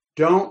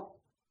 don't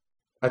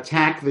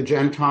attack the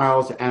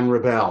Gentiles and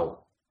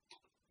rebel.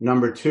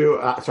 Number two,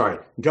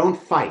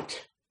 don't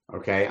fight.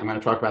 Okay, I'm going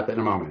to talk about that in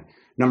a moment.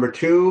 Number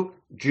two,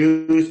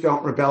 Jews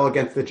don't rebel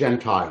against the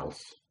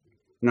Gentiles.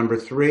 Number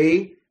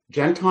three,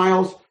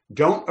 Gentiles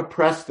don't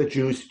oppress the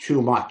Jews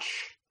too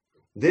much.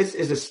 This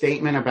is a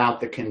statement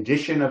about the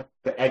condition of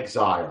the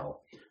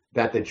exile,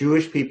 that the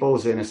Jewish people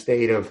is in a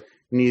state of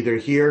neither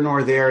here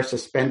nor there,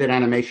 suspended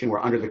animation. We're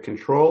under the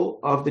control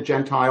of the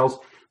Gentiles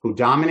who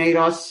dominate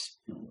us,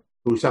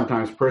 who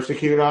sometimes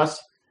persecute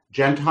us.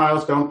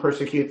 Gentiles don't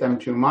persecute them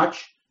too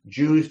much.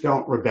 Jews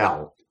don't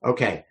rebel.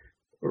 Okay,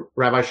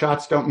 Rabbi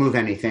Schatz, don't move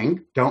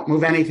anything. Don't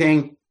move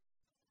anything.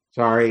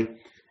 Sorry.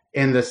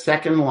 In the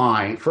second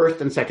line,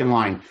 first and second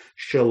line,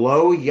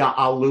 Shelo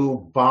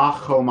Ya'alu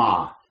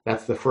B'choma.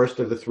 That's the first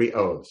of the three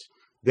oaths.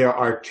 There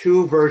are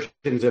two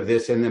versions of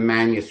this in the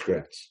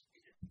manuscripts.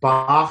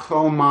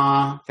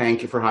 B'choma,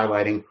 thank you for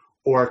highlighting,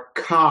 or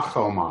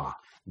Kachoma.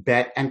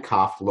 Bet and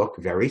Kaf look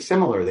very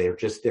similar. They are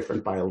just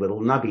different by a little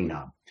nubby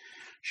nub.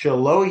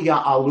 Shelo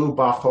Ya'alu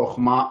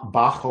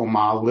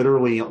B'choma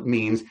literally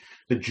means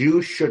the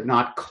Jews should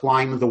not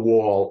climb the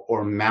wall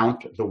or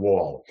mount the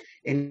wall.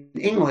 In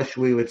English,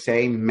 we would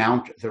say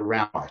mount the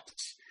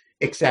ramparts,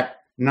 except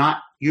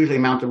not usually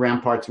mount the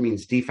ramparts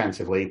means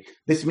defensively.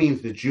 This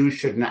means the Jews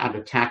should not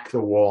attack the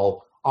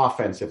wall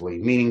offensively,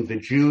 meaning the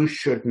Jews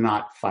should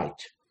not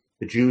fight.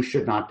 The Jews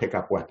should not pick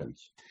up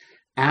weapons.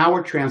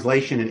 Our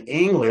translation in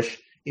English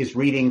is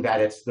reading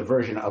that it's the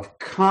version of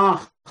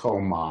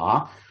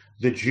Kachoma.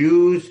 The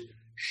Jews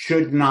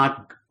should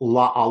not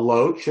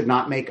la'alot, should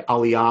not make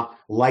aliyah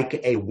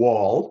like a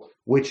wall,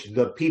 which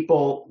the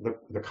people,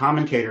 the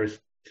commentators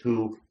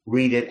who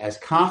read it as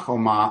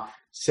Kachoma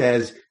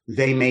says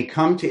they may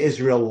come to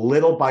Israel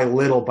little by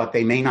little, but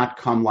they may not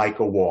come like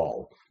a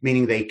wall,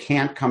 meaning they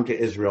can't come to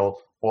Israel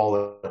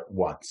all at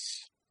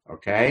once.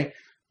 Okay?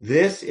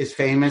 This is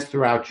famous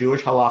throughout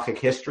Jewish halachic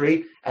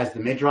history as the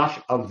midrash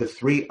of the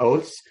three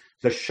oaths,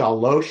 the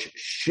Shalosh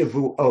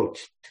Shivuot.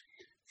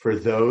 For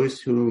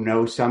those who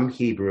know some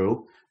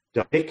Hebrew,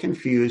 don't get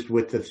confused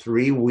with the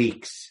 3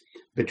 weeks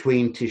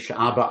between Tisha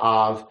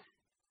B'Av,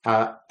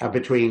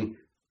 between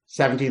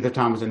 17th of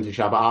Tammuz and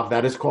Tisha B'Av.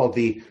 That is called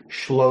the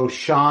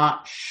Shlosha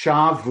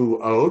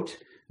Shavuot.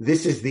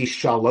 This is the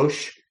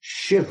Shalosh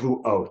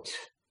Shivuot,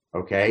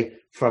 okay,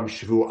 from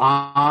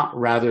Shvuah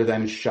rather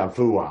than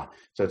Shavua.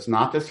 So it's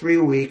not the 3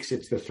 weeks,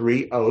 it's the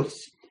three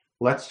oaths.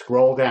 Let's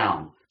scroll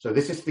down. So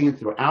this is seen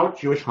throughout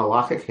Jewish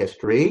halachic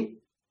history.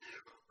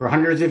 For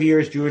hundreds of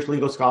years, Jewish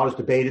legal scholars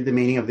debated the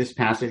meaning of this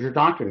passage or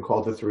doctrine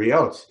called the three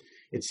oaths.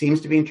 It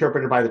seems to be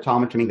interpreted by the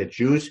Talmud to mean that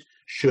Jews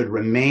should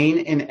remain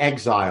in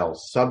exile,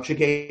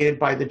 subjugated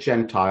by the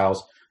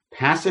Gentiles,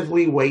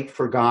 passively wait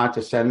for God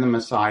to send the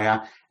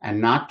Messiah,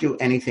 and not do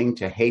anything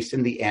to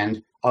hasten the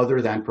end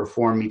other than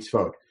perform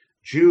mitzvot.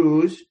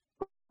 Jews,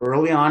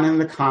 early on in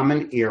the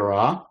Common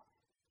Era,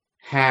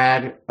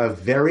 had a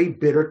very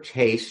bitter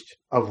taste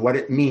of what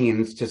it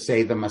means to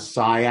say the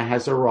Messiah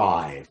has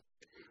arrived.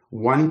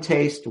 One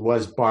taste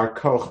was Bar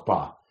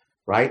Kokhba,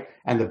 right?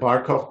 And the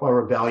Bar Kokhba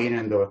rebellion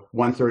in the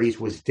 130s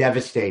was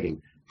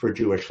devastating for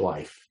Jewish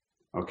life,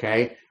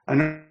 okay?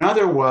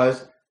 Another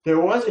was, there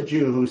was a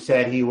Jew who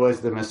said he was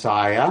the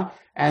Messiah,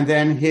 and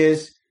then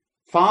his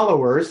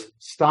followers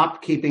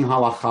stopped keeping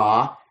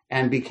halakha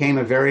and became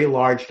a very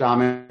large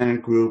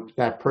dominant group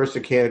that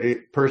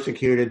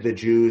persecuted the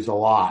Jews a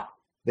lot.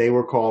 They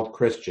were called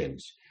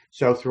Christians.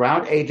 So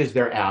throughout ages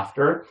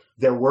thereafter,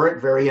 there were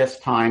at various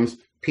times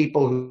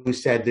people who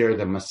said they're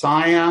the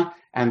Messiah,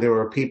 and there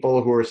were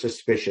people who were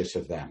suspicious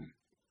of them,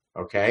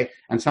 okay?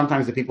 And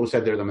sometimes the people who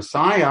said they're the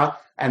Messiah,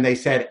 and they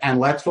said, and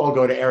let's all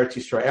go to Eretz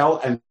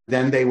Yisrael, and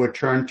then they would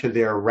turn to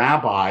their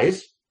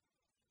rabbis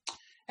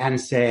and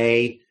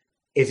say,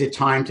 is it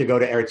time to go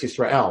to Eretz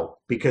Yisrael?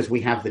 Because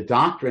we have the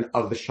doctrine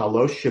of the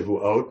Shalosh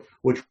Shavuot,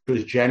 which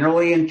was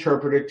generally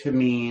interpreted to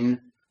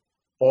mean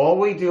all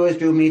we do is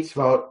do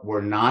mitzvot, we're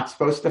not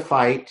supposed to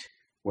fight,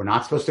 we're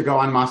not supposed to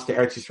go en masse to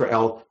Eretz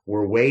Yisrael.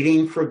 We're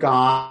waiting for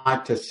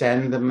God to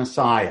send the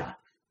Messiah.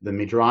 The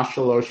Midrash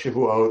Shalosh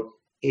Shavuot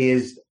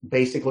is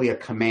basically a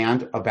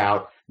command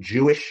about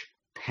Jewish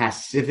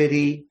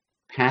passiveness,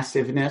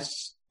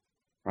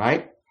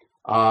 right?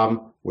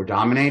 We're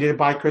dominated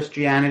by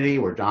Christianity.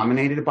 We're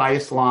dominated by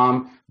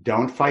Islam.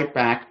 Don't fight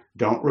back.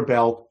 Don't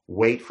rebel.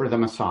 Wait for the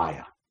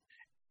Messiah.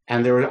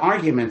 And there were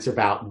arguments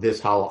about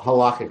this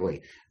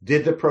halachically.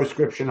 Did the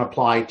proscription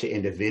apply to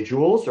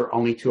individuals or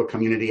only to a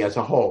community as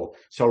a whole?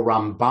 So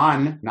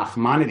Ramban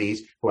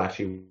Nachmanides, who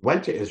actually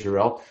went to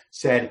Israel,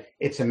 said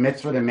it's a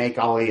mitzvah to make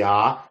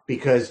aliyah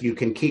because you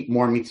can keep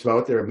more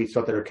mitzvot. There are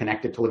mitzvot that are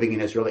connected to living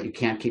in Israel that you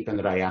can't keep in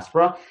the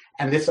diaspora.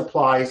 And this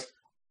applies,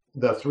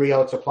 the three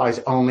oaths applies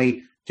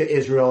only to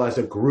Israel as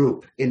a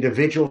group.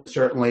 Individuals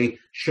certainly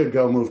should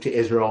go move to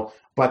Israel,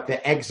 but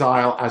the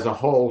exile as a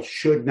whole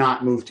should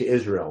not move to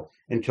Israel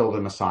until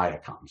the Messiah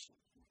comes.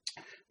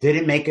 Did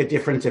it make a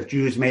difference if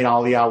Jews made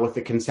aliyah with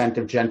the consent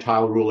of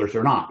Gentile rulers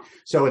or not?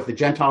 So if the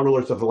Gentile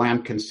rulers of the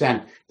land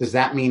consent, does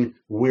that mean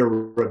we're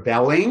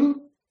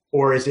rebelling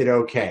or is it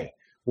okay?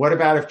 What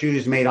about if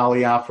Jews made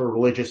Aliyah for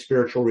religious,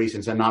 spiritual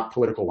reasons and not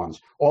political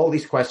ones? All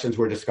these questions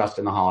were discussed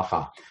in the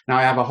Halakha. Now,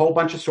 I have a whole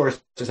bunch of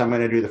sources. I'm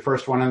going to do the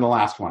first one and the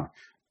last one.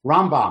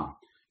 Rambam,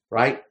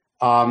 right?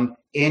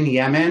 In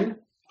Yemen,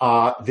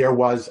 there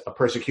was a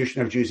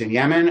persecution of Jews in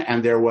Yemen,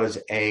 and there was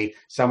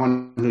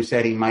someone who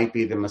said he might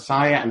be the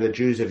Messiah, and the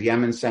Jews of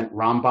Yemen sent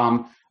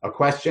Rambam a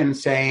question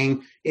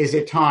saying, is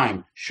it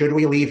time? Should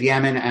we leave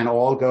Yemen and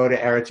all go to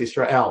Eretz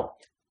Israel?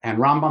 And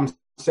Rambam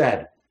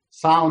said,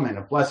 Solomon,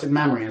 of blessed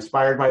memory,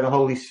 inspired by the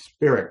Holy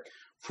Spirit,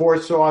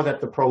 foresaw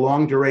that the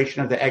prolonged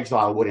duration of the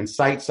exile would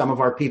incite some of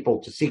our people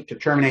to seek to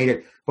terminate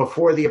it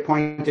before the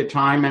appointed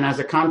time, and as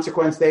a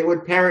consequence, they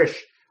would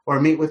perish or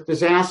meet with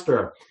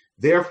disaster.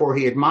 Therefore,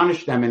 he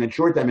admonished them and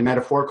adjured them in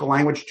metaphorical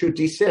language to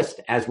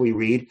desist, as we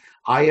read,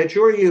 I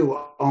adjure you,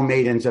 O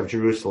maidens of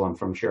Jerusalem,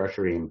 from Shir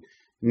HaShirim.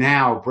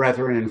 Now,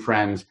 brethren and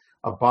friends,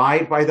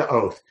 abide by the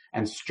oath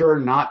and stir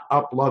not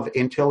up love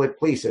until it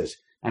pleases.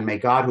 And may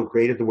God, who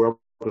created the world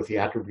with the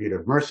attribute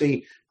of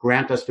mercy,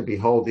 grant us to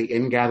behold the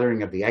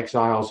ingathering of the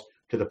exiles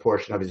to the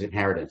portion of his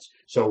inheritance.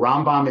 So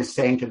Rambam is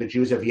saying to the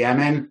Jews of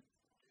Yemen,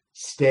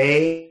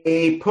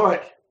 stay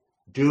put.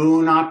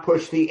 Do not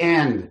push the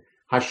end.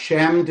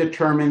 Hashem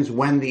determines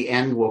when the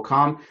end will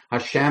come.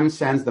 Hashem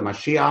sends the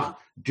Mashiach.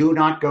 Do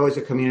not go as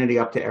a community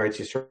up to Eretz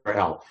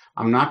Yisrael.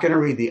 I'm not going to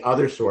read the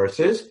other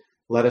sources.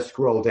 Let us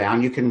scroll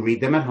down. You can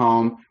read them at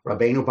home.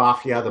 Rabbeinu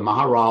Bachya, the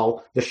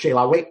Maharal, the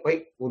Shelah. Wait.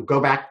 Go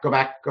back a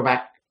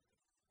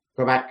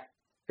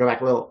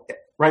little.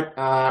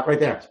 Right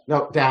there.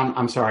 No, down.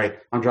 I'm sorry.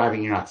 I'm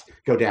driving you nuts.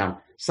 Go down.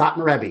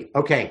 Satmar Rebbe.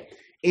 Okay.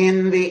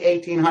 In the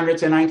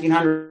 1800s and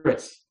 1900s.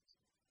 Is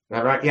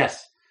that right?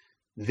 Yes.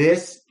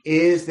 This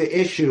is the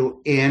issue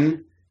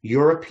in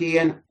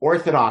European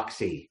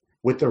Orthodoxy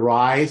with the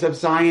rise of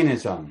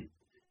Zionism.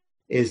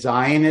 Is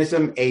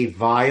Zionism a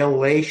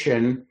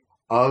violation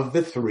of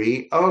the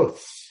three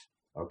oaths?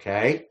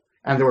 Okay.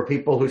 And there were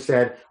people who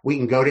said we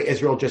can go to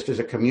Israel just as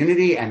a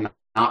community and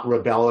not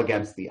rebel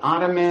against the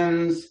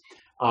Ottomans.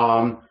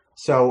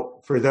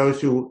 So for those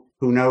who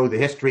know the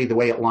history, the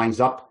way it lines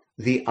up,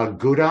 the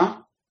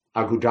Agudat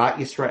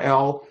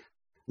Yisrael,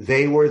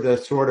 they were the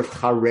sort of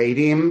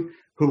Haredim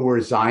who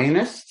were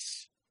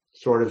Zionists,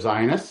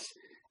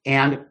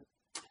 and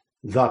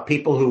the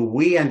people who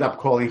we end up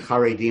calling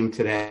Haredim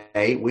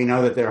today, we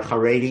know that they're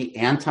Haredi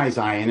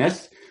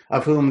anti-Zionists,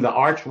 of whom the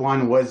arch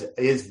one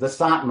is the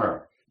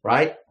Satmar,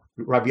 right?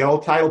 Rabbi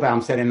Yoel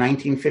Teitelbaum said in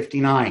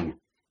 1959,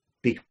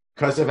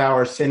 because of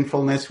our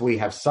sinfulness, we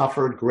have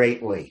suffered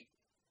greatly.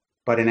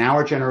 But in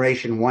our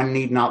generation, one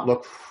need not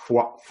look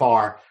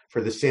far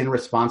for the sin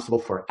responsible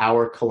for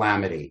our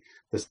calamity.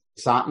 The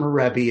Satmar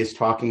Rebbe is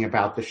talking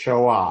about the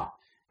Shoah,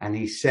 and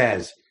he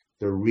says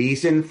the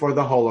reason for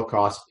the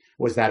Holocaust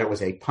was that it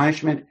was a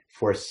punishment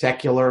for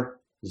secular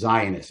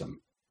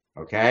Zionism.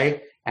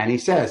 Okay? And he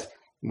says,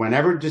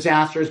 whenever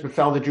disasters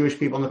befell the Jewish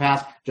people in the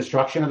past,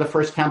 destruction of the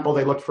first temple,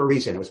 they looked for a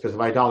reason. It was because of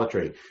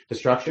idolatry.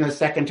 Destruction of the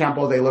second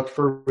temple, they looked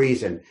for a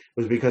reason. It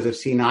was because of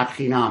sinat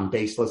chinam,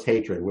 baseless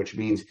hatred, which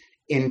means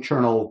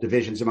internal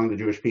divisions among the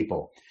Jewish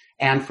people.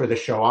 And for the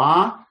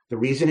Shoah, the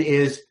reason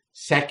is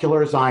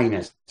secular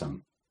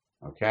Zionism.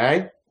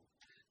 Okay?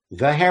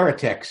 The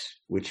heretics,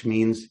 which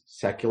means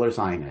secular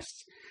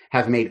Zionists,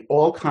 have made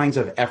all kinds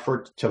of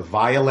effort to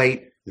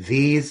violate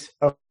these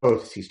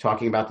oaths. He's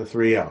talking about the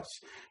three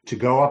oaths. To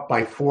go up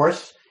by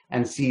force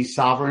and seize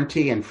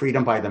sovereignty and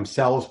freedom by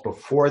themselves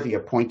before the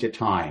appointed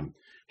time.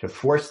 To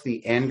force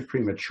the end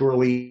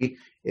prematurely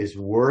is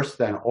worse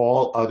than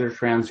all other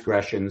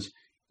transgressions,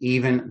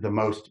 even the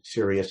most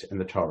serious in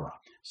the Torah.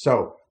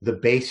 So the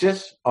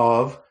basis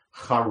of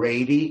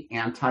Haredi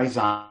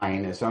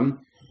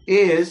anti-Zionism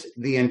is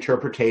the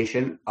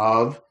interpretation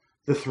of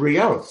the three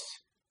oaths.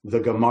 The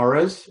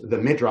Gemaras, the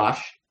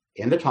Midrash,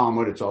 in the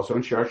Talmud, it's also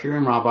in Shir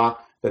HaShirim Rabbah,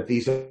 that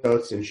these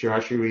oaths in Shir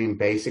HaShirim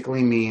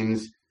basically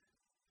means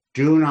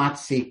do not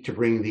seek to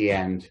bring the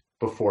end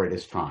before it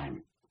is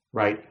time,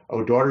 right?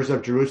 O daughters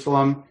of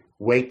Jerusalem,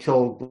 wait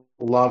till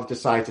love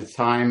decides its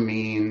time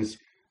means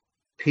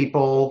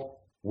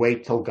people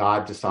wait till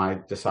God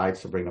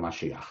decides to bring the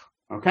Mashiach,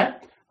 okay?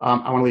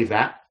 I want to leave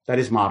that. That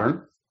is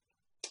modern.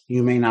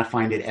 You may not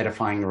find it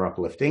edifying or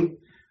uplifting.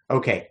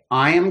 Okay,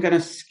 I am going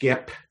to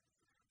skip,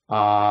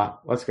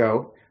 let's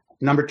go.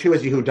 Number 2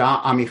 is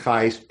Yehuda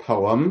Amichai's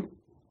poem.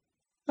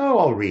 Oh,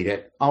 I'll read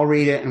it,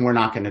 and we're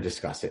not going to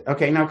discuss it.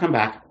 Okay, now come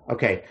back.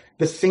 Okay,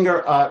 the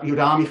singer,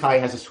 Yehuda Amichai,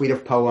 has a suite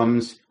of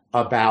poems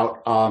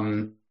about,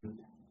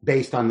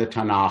 based on the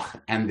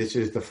Tanakh, and this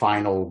is the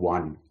final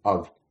one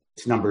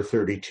it's number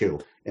 32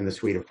 in the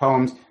suite of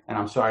poems. And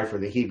I'm sorry for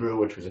the Hebrew,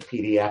 which was a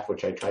PDF,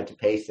 which I tried to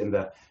paste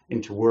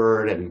into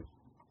Word, and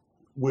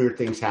weird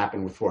things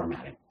happen with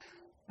formatting.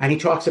 And he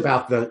talks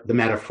about the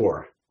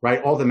metaphor,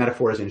 right? All the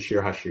metaphors in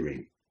Shir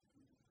HaShirim.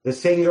 The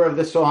singer of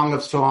the Song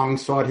of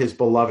Songs sought his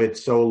beloved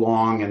so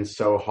long and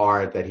so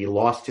hard that he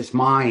lost his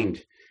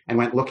mind and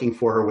went looking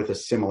for her with a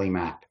simile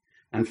map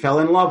and fell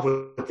in love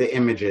with the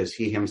images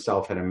he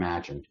himself had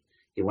imagined.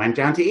 He went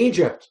down to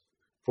Egypt,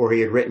 for he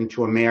had written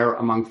to a mare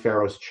among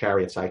Pharaoh's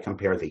chariots, I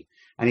compare thee,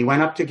 And he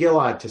went up to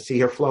Gilead to see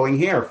her flowing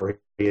hair, for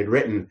he had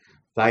written,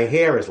 thy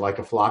hair is like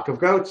a flock of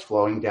goats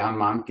flowing down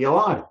Mount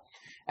Gilead.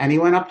 And he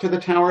went up to the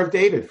Tower of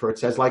David, for it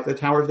says, like the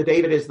Tower of the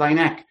David is thy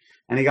neck.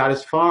 And he got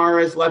as far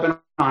as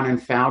Lebanon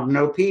and found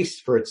no peace,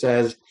 for it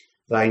says,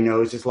 thy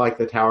nose is like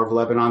the Tower of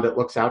Lebanon that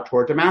looks out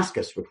toward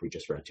Damascus, which we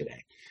just read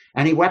today.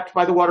 And he wept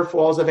by the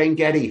waterfalls of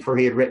En-Gedi, for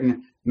he had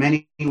written,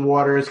 many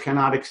waters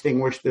cannot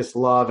extinguish this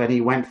love. And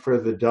he went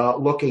for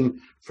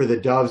looking for the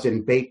doves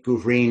in Beit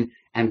Guvrin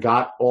and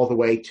got all the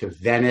way to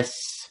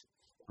Venice.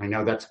 I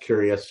know that's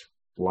curious.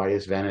 Why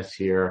is Venice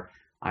here?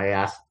 I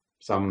asked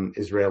some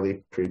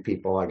Israeli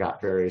people. I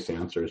got various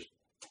answers.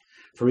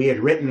 For he had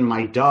written,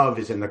 my dove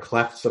is in the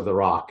clefts of the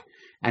rock.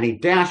 And he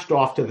dashed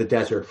off to the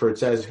desert, for it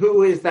says,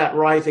 who is that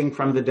rising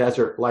from the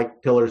desert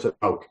like pillars of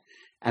smoke?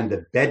 And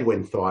the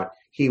Bedouin thought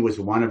he was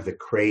one of the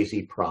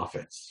crazy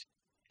prophets.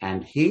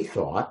 And he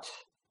thought,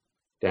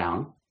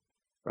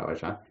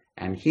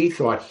 and he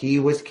thought he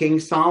was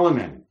King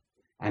Solomon.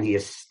 And he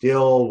is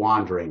still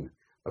wandering,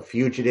 a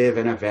fugitive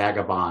and a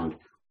vagabond,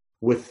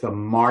 with the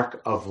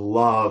mark of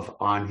love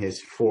on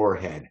his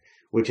forehead,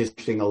 which is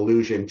an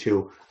allusion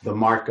to the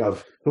mark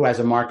of, who has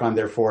a mark on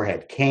their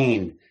forehead?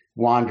 Cain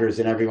wanders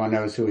and everyone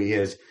knows who he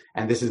is.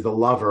 And this is the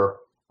lover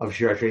of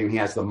Shirashirim. He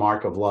has the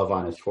mark of love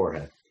on his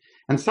forehead.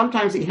 And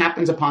sometimes he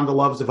happens upon the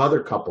loves of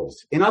other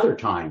couples in other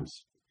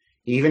times.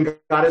 He even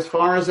got as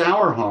far as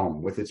our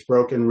home with its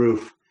broken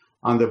roof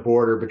on the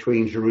border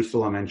between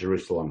Jerusalem and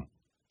Jerusalem.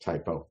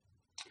 Typo.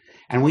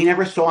 And we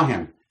never saw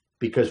him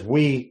because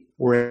we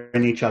were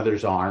in each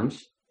other's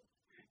arms.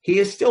 He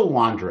is still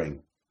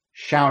wandering,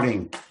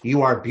 shouting,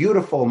 you are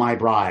beautiful, my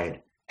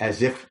bride,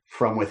 as if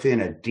from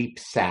within a deep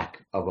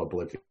sack of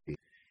oblivion.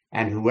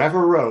 And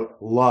whoever wrote,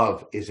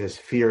 love is as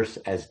fierce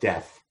as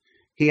death,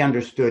 he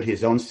understood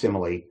his own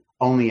simile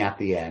only at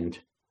the end,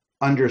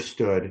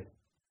 understood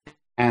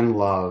and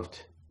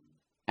loved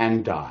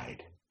and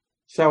died.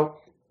 So,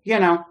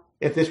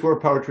 if this were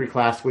a poetry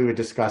class, we would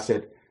discuss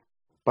it,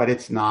 but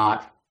it's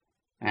not.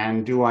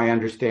 And do I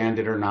understand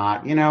it or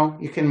not?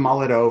 You can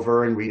mull it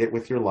over and read it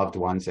with your loved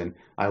ones, and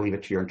I leave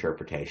it to your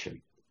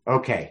interpretation.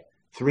 Okay,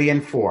 3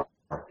 and 4.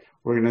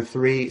 We're going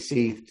to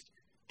see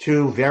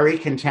two very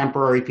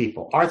contemporary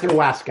people. Arthur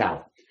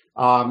Waskow,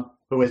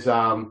 who is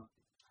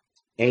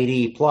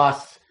 80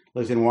 plus,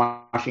 lives in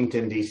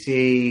Washington,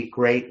 D.C.,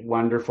 great,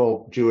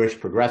 wonderful Jewish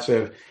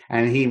progressive,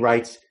 and he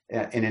writes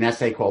in an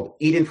essay called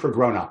Eden for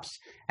Grown-Ups.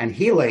 And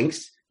he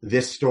links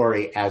this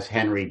story as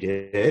Henry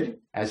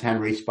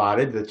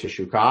spotted the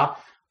Teshukah,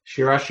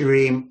 Shir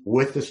HaShirim,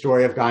 with the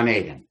story of Gan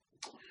Eden.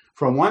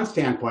 From one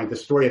standpoint, the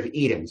story of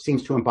Eden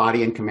seems to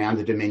embody and command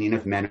the dominion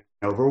of men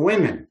over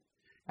women,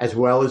 as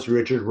well as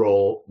rigid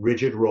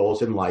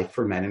roles in life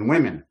for men and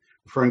women.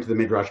 Referring to the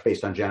Midrash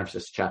based on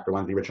Genesis chapter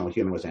 1, the original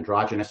human was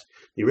androgynous.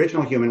 The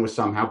original human was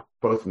somehow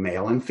both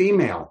male and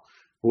female.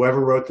 Whoever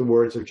wrote the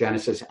words of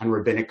Genesis and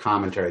rabbinic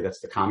commentary,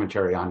 that's the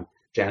commentary on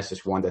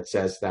Genesis 1 that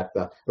says that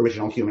the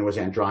original human was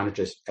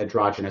androgynous,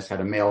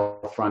 had a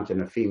male front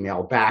and a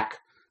female back,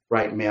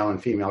 right? Male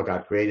and female,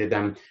 God created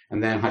them.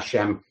 And then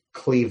Hashem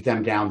cleaved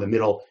them down the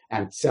middle,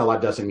 and Selah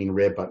doesn't mean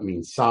rib, but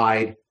means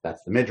side.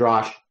 That's the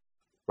Midrash,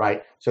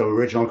 right? So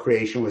original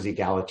creation was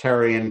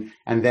egalitarian,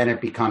 and then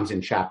it becomes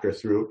in chapter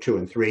 2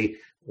 and 3,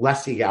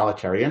 less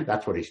egalitarian.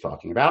 That's what he's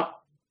talking about.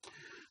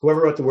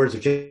 Whoever wrote the words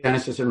of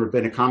Genesis and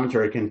rabbinic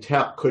commentary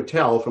could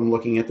tell from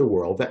looking at the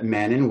world that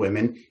men and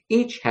women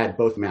each had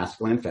both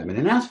masculine and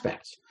feminine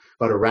aspects.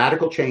 But a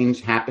radical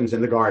change happens in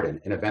the garden,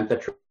 an event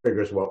that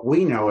triggers what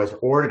we know as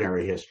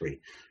ordinary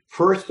history.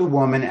 First the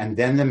woman and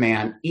then the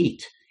man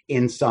eat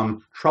in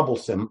some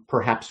troublesome,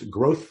 perhaps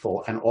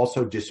growthful, and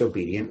also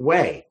disobedient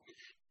way.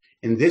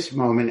 In this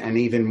moment, and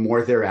even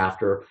more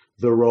thereafter,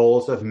 the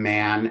roles of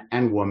man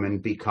and woman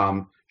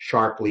become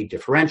sharply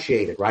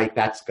differentiated, right?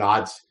 That's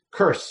God's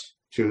curse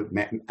to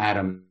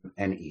Adam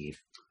and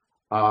Eve.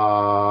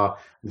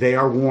 They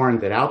are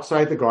warned that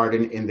outside the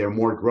garden, in their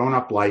more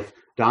grown-up life,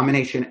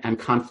 domination and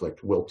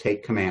conflict will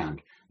take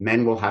command.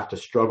 Men will have to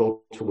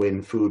struggle to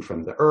win food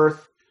from the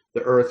earth.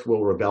 The earth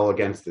will rebel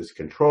against this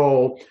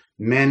control.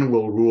 Men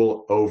will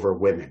rule over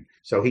women.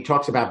 So he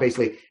talks about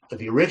basically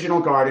the original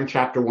garden,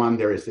 chapter 1,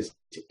 there is this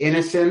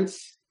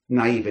innocence,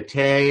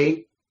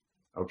 naivete,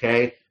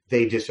 okay?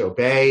 They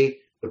disobey.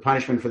 The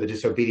punishment for the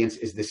disobedience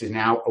is this is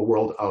now a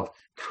world of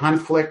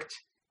conflict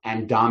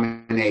and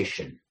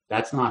domination.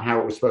 That's not how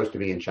it was supposed to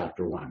be in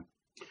chapter 1.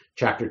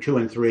 Chapter 2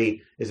 and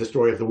 3 is the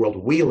story of the world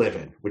we live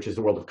in, which is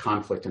the world of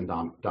conflict and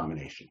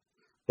domination.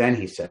 Then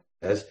he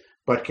says,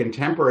 but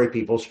contemporary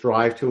people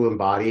strive to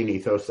embody an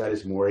ethos that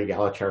is more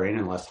egalitarian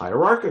and less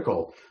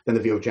hierarchical than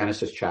the view of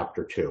Genesis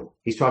chapter 2.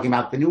 He's talking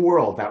about the new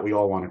world that we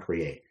all want to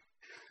create.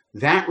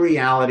 That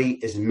reality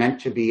is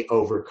meant to be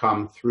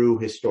overcome through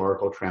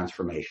historical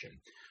transformation.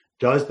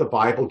 Does the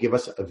Bible give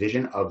us a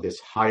vision of this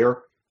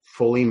higher,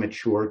 fully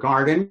mature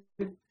garden?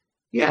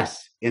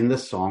 Yes, in the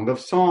Song of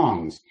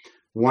Songs,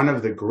 one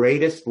of the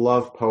greatest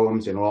love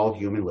poems in all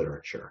human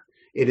literature.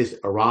 It is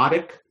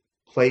erotic,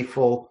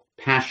 playful,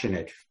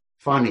 passionate,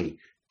 funny,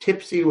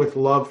 tipsy with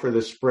love for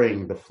the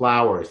spring, the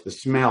flowers, the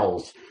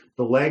smells,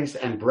 the legs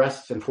and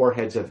breasts and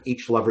foreheads of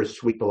each lover's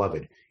sweet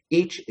beloved.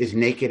 Each is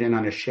naked and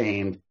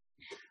unashamed,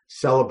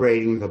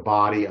 celebrating the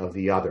body of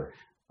the other.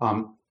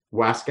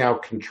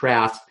 Waskow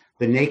contrasts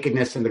the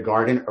nakedness in the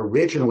garden.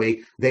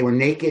 Originally, they were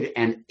naked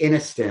and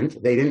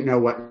innocent. They didn't know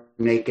what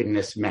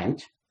nakedness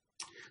meant.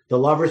 The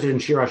lovers in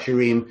Shir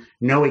HaShirim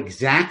know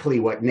exactly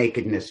what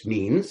nakedness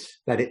means,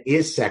 that it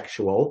is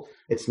sexual.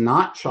 It's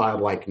not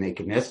childlike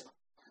nakedness,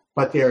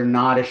 but they're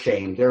not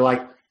ashamed. They're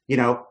like,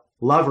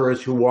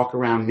 lovers who walk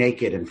around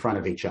naked in front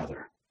of each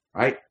other,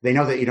 right? They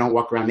know that you don't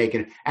walk around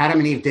naked. Adam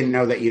and Eve didn't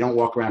know that you don't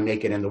walk around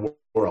naked in the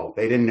world.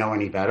 They didn't know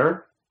any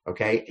better,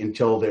 okay,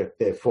 until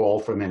they fall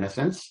from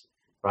innocence,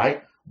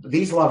 right?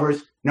 These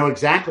lovers know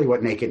exactly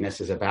what nakedness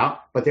is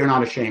about, but they're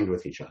not ashamed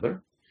with each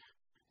other.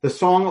 The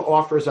song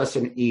offers us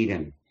an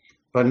Eden,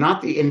 but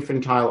not the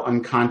infantile,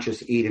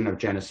 unconscious Eden of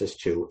Genesis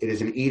 2. It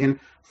is an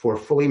Eden for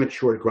fully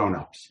matured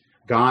grown-ups.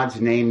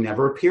 God's name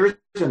never appears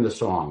in the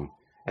song,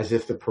 as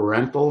if the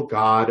parental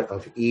God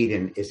of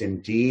Eden is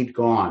indeed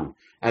gone,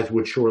 as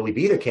would surely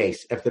be the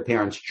case if the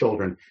parents'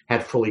 children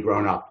had fully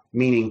grown up,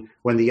 meaning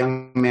when the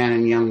young man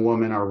and young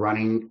woman are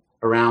running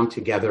around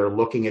together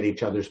looking at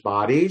each other's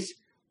bodies,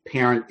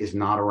 parent is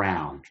not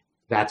around.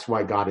 That's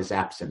why God is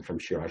absent from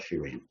Shir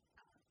HaShirim.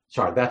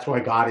 Sorry, that's why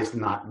God is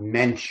not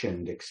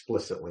mentioned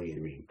explicitly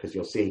in Reem, because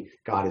you'll see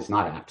God is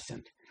not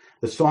absent.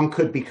 The song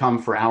could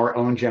become, for our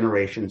own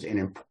generations, an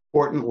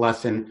important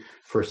lesson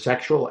for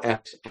sexual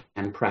ethics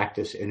and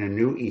practice in a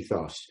new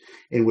ethos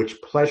in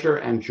which pleasure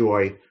and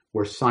joy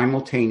were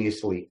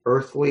simultaneously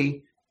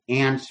earthly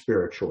and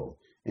spiritual,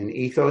 an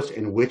ethos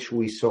in which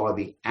we saw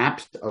the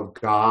absence of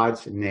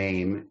God's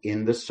name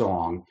in the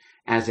song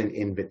as an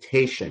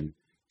invitation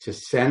to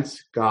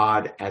sense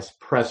God as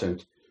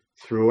present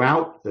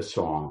throughout the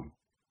song,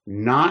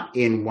 not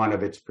in one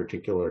of its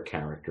particular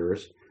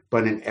characters,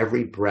 but in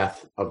every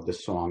breath of the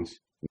songs.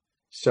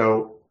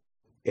 So,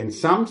 in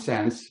some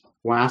sense,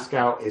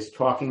 Waskow is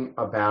talking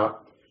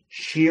about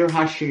Shir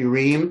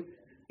HaShirim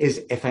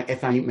is,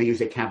 if I may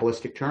use a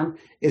Kabbalistic term,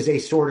 is a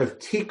sort of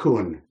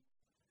tikkun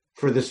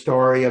for the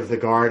story of the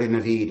Garden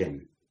of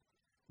Eden.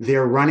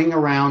 They're running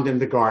around in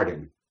the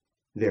garden.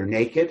 They're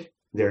naked.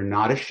 They're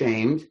not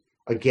ashamed.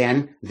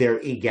 Again, they're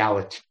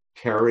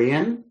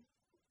egalitarian.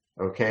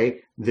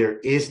 Okay? There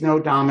is no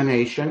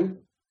domination.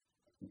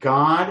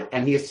 God,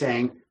 and he is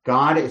saying,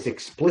 God is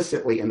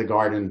explicitly in the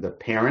garden the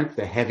parent,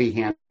 the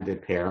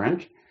heavy-handed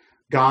parent.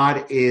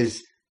 God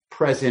is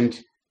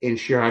present in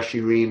Shir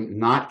HaShirim,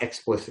 not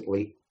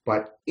explicitly,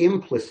 but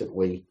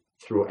implicitly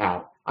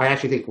throughout. I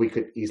actually think we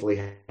could easily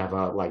have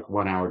a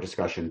 1 hour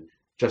discussion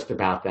just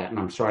about that, and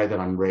I'm sorry that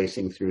I'm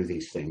racing through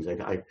these things.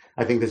 I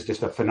think this is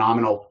just a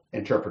phenomenal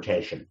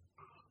interpretation.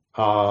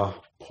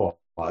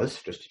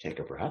 Pause, just to take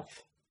a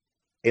breath.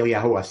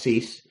 Eliyahu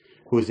Assis,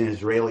 who is an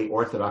Israeli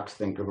Orthodox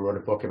thinker who wrote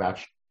a book about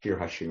Shir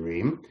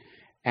HaShirim,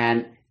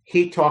 and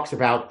he talks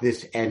about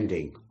this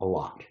ending a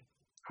lot,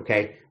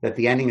 okay? That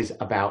the ending is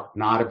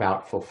not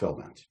about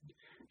fulfillment.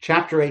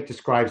 Chapter 8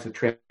 describes the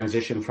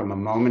transition from a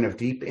moment of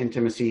deep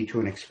intimacy to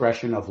an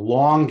expression of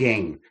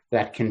longing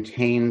that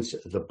contains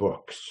the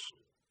books.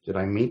 Did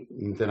I mean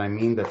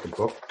that the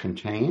book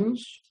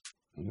contains?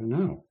 I don't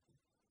know.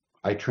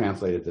 I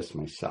translated this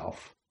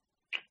myself.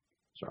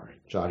 Sorry,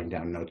 jotting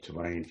down notes of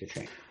what I need to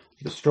change.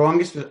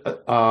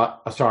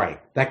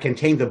 That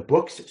contained the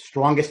book's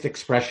strongest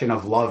expression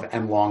of love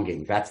and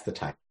longing. That's the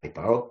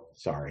typo.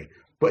 Sorry.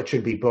 But it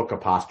should be book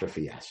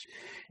apostrophe S.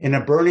 In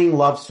a burning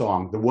love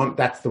song,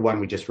 that's the one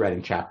we just read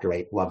in chapter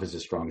 8, Love is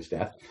as Strong as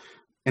Death.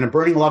 In a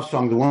burning love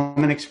song, the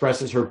woman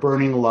expresses her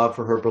burning love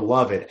for her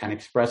beloved and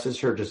expresses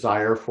her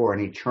desire for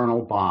an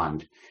eternal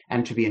bond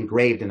and to be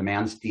engraved in the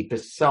man's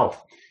deepest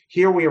self.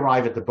 Here we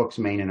arrive at the book's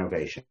main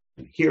innovation.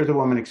 Here the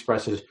woman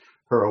expresses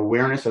her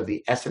awareness of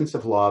the essence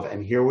of love,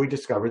 and here we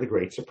discover the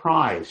great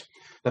surprise,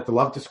 that the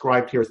love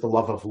described here is the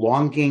love of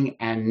longing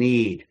and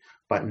need,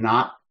 but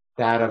not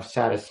that of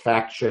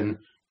satisfaction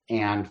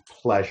and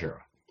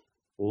pleasure.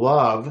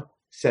 Love,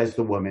 says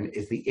the woman,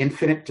 is the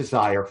infinite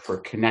desire for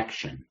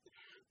connection.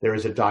 There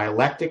is a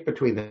dialectic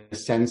between the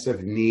sense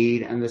of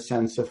need and the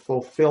sense of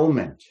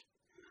fulfillment.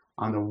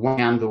 On the one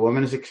hand, the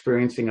woman is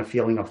experiencing a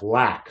feeling of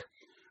lack,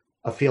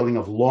 a feeling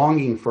of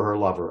longing for her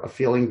lover, a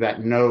feeling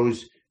that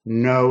knows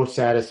no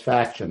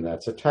satisfaction.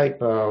 That's a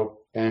typo,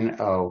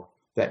 N-O,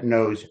 that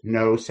knows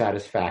no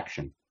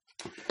satisfaction.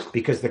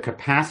 Because the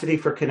capacity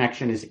for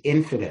connection is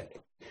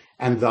infinite,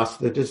 and thus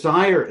the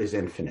desire is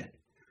infinite.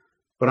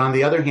 But on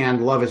the other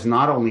hand, love is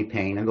not only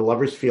pain, and the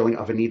lover's feeling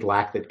of a need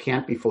lack that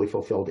can't be fully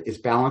fulfilled is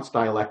balanced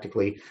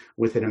dialectically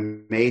with an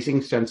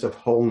amazing sense of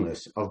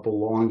wholeness, of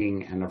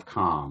belonging, and of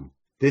calm.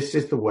 This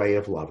is the way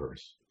of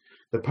lovers.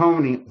 The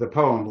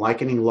poem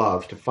likening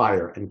love to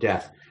fire and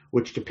death,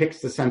 which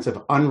depicts the sense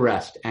of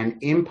unrest and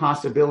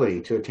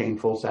impossibility to attain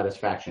full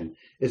satisfaction,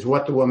 is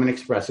what the woman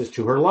expresses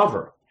to her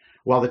lover.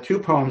 While the two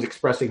poems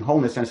expressing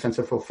wholeness and a sense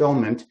of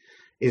fulfillment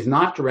is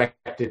not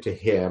directed to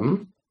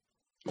him,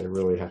 I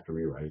really have to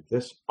rewrite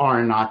this,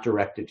 are not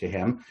directed to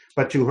him,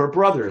 but to her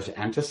brothers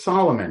and to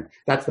Solomon.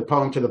 That's the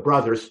poem to the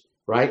brothers,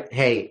 right?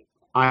 Hey,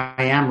 I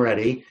am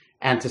ready.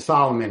 and to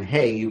Solomon,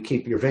 hey, you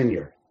keep your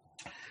vineyard.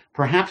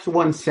 Perhaps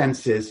one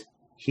senses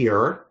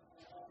here,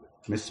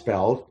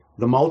 misspelled,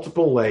 the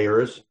multiple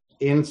layers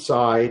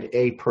inside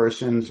a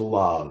person's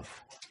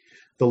love.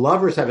 The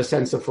lovers have a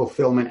sense of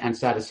fulfillment and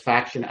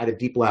satisfaction at a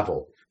deep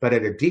level, but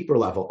at a deeper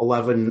level,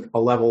 a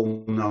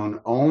level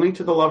known only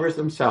to the lovers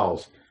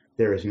themselves,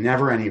 there is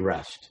never any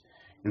rest.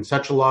 In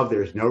such a love,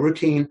 there is no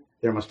routine.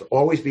 There must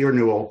always be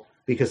renewal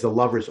because the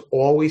lovers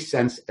always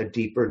sense a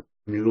deeper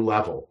new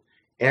level.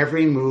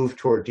 Every move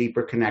toward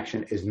deeper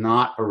connection is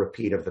not a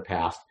repeat of the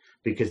past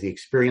because the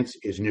experience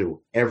is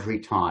new every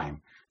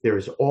time. There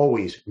is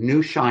always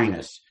new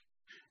shyness,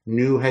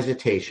 new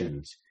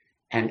hesitations,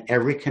 and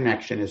every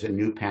connection is a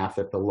new path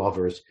that the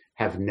lovers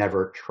have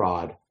never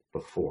trod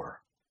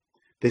before.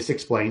 This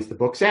explains the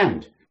book's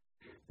end.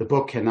 The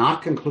book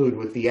cannot conclude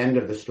with the end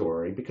of the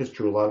story because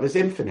true love is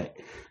infinite.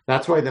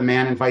 That's why the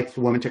man invites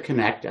the woman to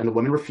connect and the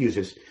woman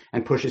refuses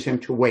and pushes him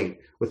to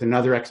wait with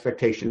another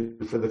expectation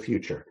for the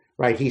future,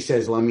 right? He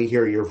says, let me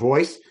hear your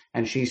voice,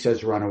 and she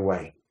says, run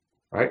away,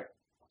 right?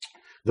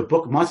 The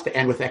book must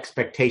end with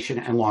expectation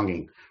and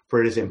longing,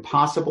 for it is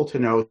impossible to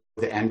know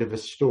the end of a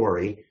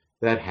story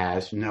that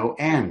has no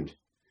end.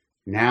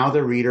 Now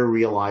the reader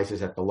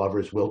realizes that the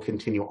lovers will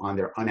continue on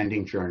their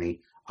unending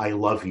journey. I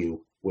love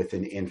you with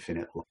an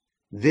infinite love.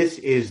 This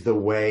is the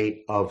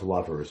way of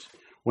lovers.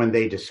 When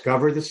they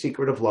discover the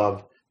secret of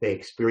love, they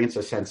experience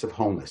a sense of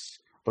wholeness.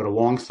 But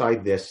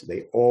alongside this,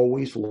 they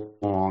always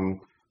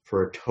long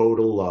for a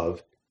total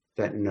love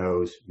that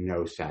knows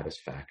no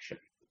satisfaction.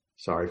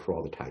 Sorry for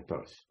all the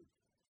typos.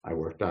 I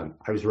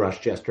was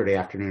rushed yesterday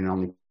afternoon,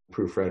 only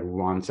proofread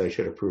once. I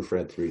should have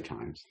proofread 3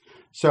 times.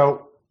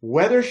 So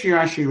whether Shir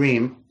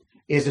HaShirim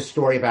is a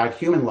story about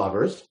human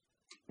lovers,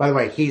 by the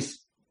way, he's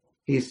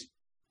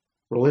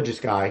religious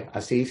guy,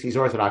 Assis, he's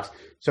Orthodox,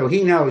 so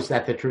he knows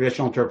that the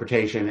traditional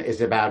interpretation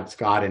is about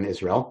God and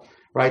Israel,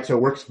 right? So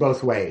it works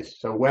both ways.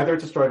 So whether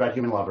it's a story about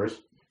human lovers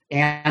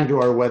and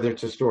or whether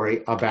it's a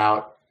story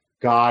about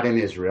God and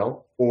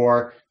Israel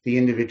or the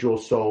individual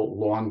soul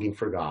longing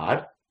for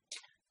God,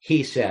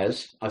 he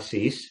says,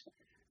 Assis,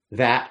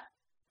 that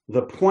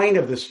the point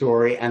of the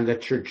story and the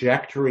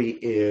trajectory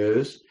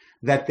is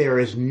that there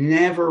is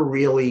never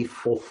really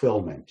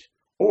fulfillment,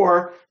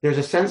 or there's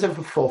a sense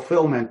of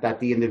fulfillment that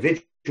the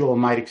individual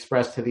might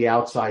express to the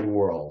outside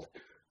world.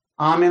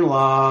 I'm in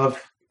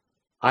love.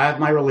 I have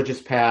my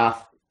religious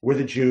path. We're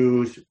the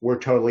Jews. We're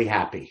totally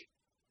happy,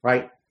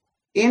 right?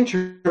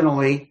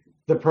 Internally,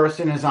 the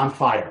person is on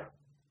fire.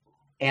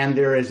 And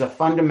there is a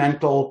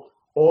fundamental,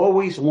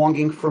 always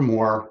longing for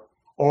more,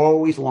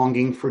 always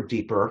longing for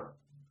deeper.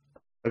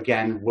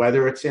 Again,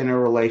 whether it's in a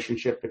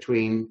relationship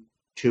between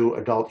 2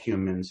 adult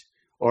humans,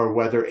 or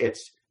whether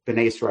it's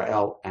Bnei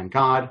Israel and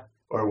God,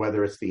 or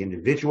whether it's the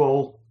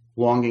individual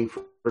longing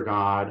for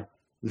God,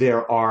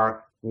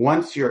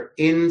 once you're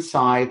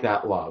inside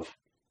that love,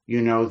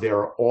 you know there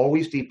are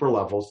always deeper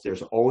levels.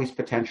 There's always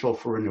potential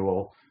for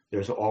renewal.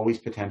 There's always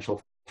potential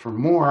for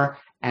more.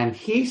 And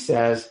he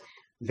says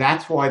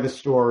that's why the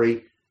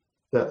story,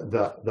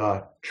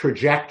 the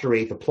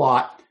trajectory, the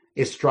plot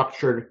is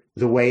structured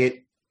the way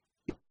it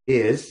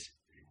is.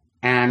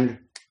 And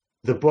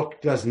the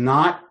book does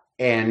not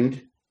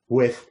end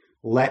with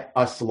let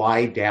us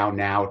lie down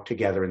now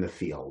together in the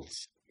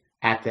fields.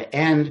 At the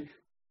end,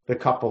 the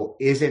couple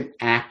isn't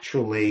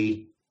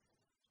actually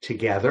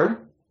together.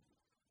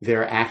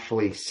 They're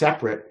actually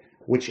separate,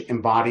 which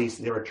embodies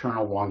their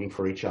eternal longing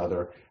for each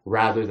other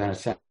rather than a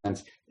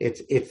sense.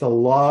 It's the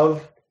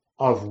love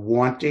of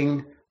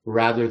wanting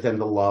rather than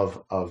the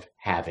love of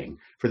having.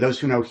 For those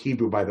who know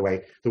Hebrew, by the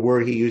way, the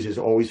word he uses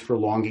always for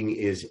longing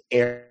is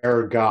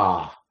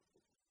erga,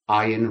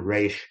 ayin,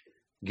 resh,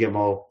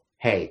 gimel,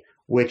 hey,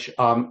 which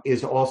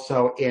is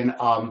also in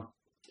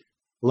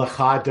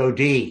Lecha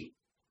Dodi,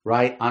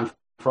 right, on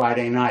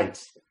Friday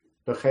nights.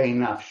 B'chei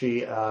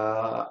nafshi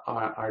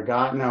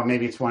arga. No,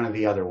 maybe it's one of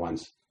the other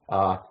ones.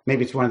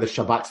 Maybe it's one of the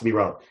Shabbat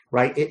Smirot,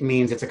 right? It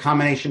means it's a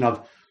combination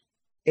of,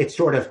 it's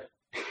sort of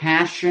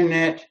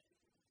passionate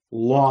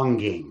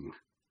longing.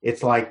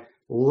 It's like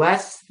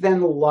less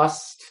than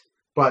lust,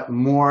 but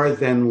more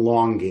than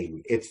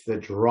longing. It's the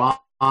drive,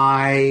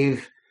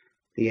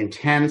 the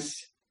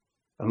intense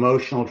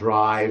emotional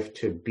drive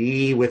to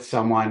be with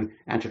someone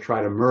and to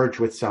try to merge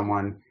with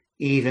someone,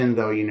 even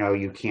though you know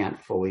you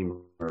can't fully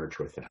merge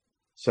with them.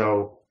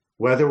 So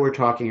whether we're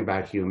talking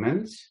about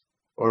humans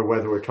or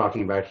whether we're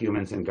talking about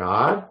humans and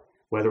God,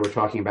 whether we're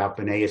talking about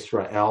Bnei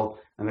Israel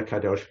and the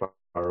Kadosh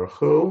Baruch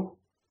Hu,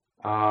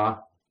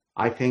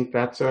 I think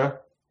that's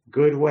a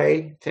good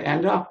way to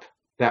end up,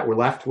 that we're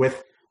left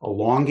with a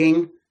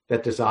longing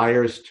that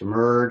desires to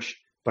merge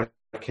but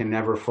can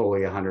never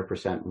fully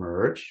 100%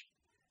 merge.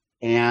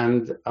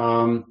 And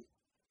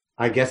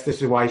I guess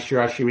this is why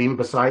Shir HaShirim,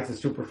 besides the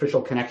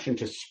superficial connection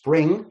to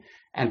spring,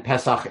 and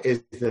Pesach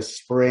is the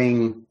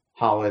spring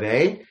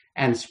holiday,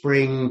 and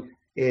springtime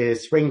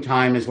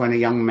is when a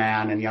young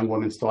man and young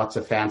woman's thoughts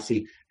of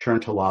fancy turn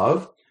to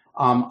love.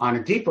 On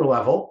a deeper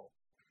level,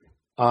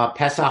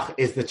 Pesach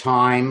is the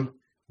time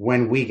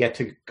when we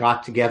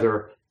got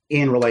together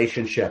in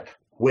relationship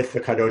with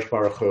the Kadosh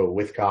Baruch Hu,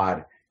 with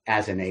God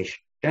as a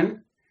nation.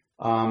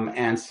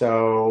 And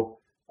so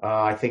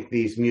I think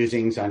these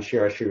musings on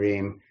Shir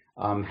HaShirim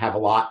have a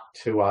lot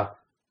to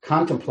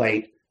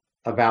contemplate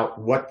about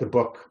what the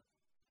book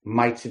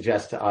might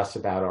suggest to us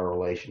about our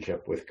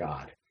relationship with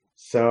God.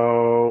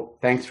 So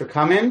thanks for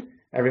coming.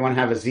 Everyone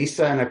have a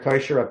Zisa and a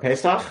Kosher, a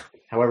Pesach,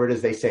 however it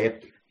is they say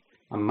it.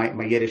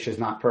 My Yiddish is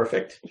not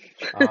perfect.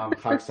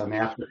 Chag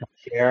Sameach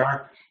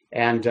Share.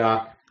 And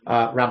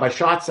Rabbi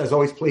Schatz, as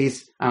always,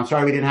 please, I'm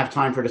sorry we didn't have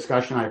time for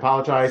discussion. I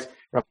apologize.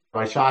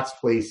 Rabbi Schatz,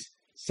 please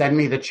send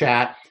me the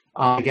chat.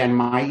 Again,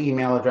 my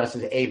email address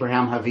is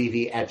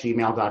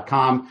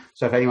abrahamhavivi@gmail.com.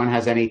 So if anyone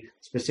has any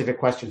specific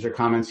questions or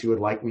comments you would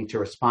like me to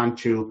respond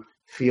to,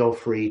 feel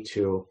free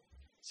to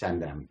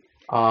send them.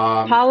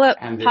 Paula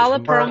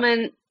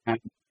Perlman.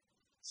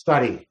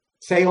 Study.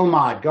 Say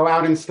Ulmad. Go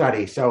out and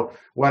study. So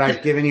what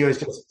I've given you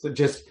is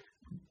just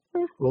a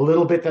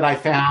little bit that I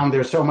found.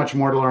 There's so much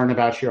more to learn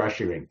about Shir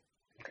HaShirim.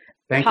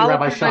 Thank you,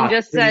 Rabbi Schatz.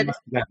 Just said,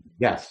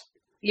 yes.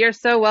 You're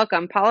so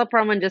welcome. Paula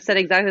Perlman just said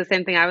exactly the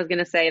same thing I was going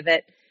to say,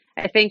 that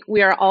I think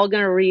we are all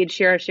going to read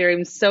Shir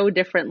HaShirim so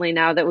differently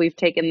now that we've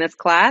taken this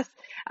class.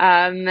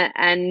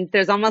 And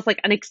there's almost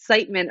like an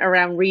excitement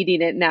around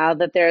reading it now,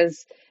 that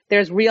there's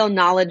real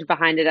knowledge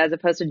behind it as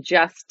opposed to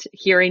just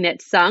hearing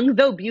it sung,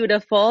 though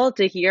beautiful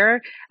to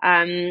hear.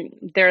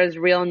 There is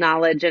real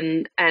knowledge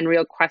and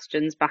real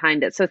questions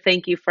behind it. So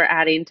thank you for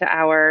adding to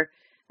our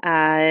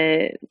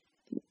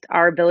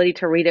ability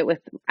to read it with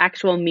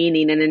actual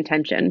meaning and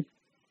intention.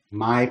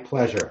 My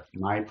pleasure.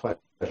 My pleasure.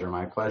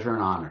 My pleasure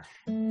and honor.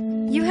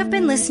 You have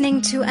been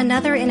listening to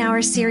another in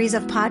our series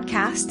of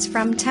podcasts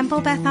from Temple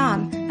Beth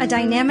Am, a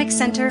dynamic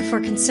center for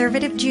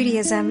conservative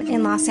Judaism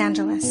in Los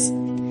Angeles.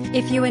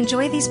 If you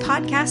enjoy these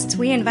podcasts,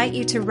 we invite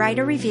you to write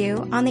a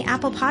review on the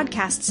Apple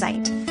Podcast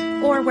site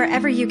or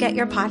wherever you get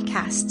your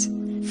podcasts.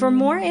 For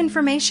more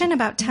information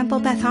about Temple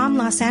Beth Am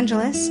Los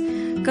Angeles,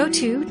 go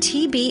to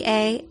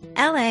tbala.org.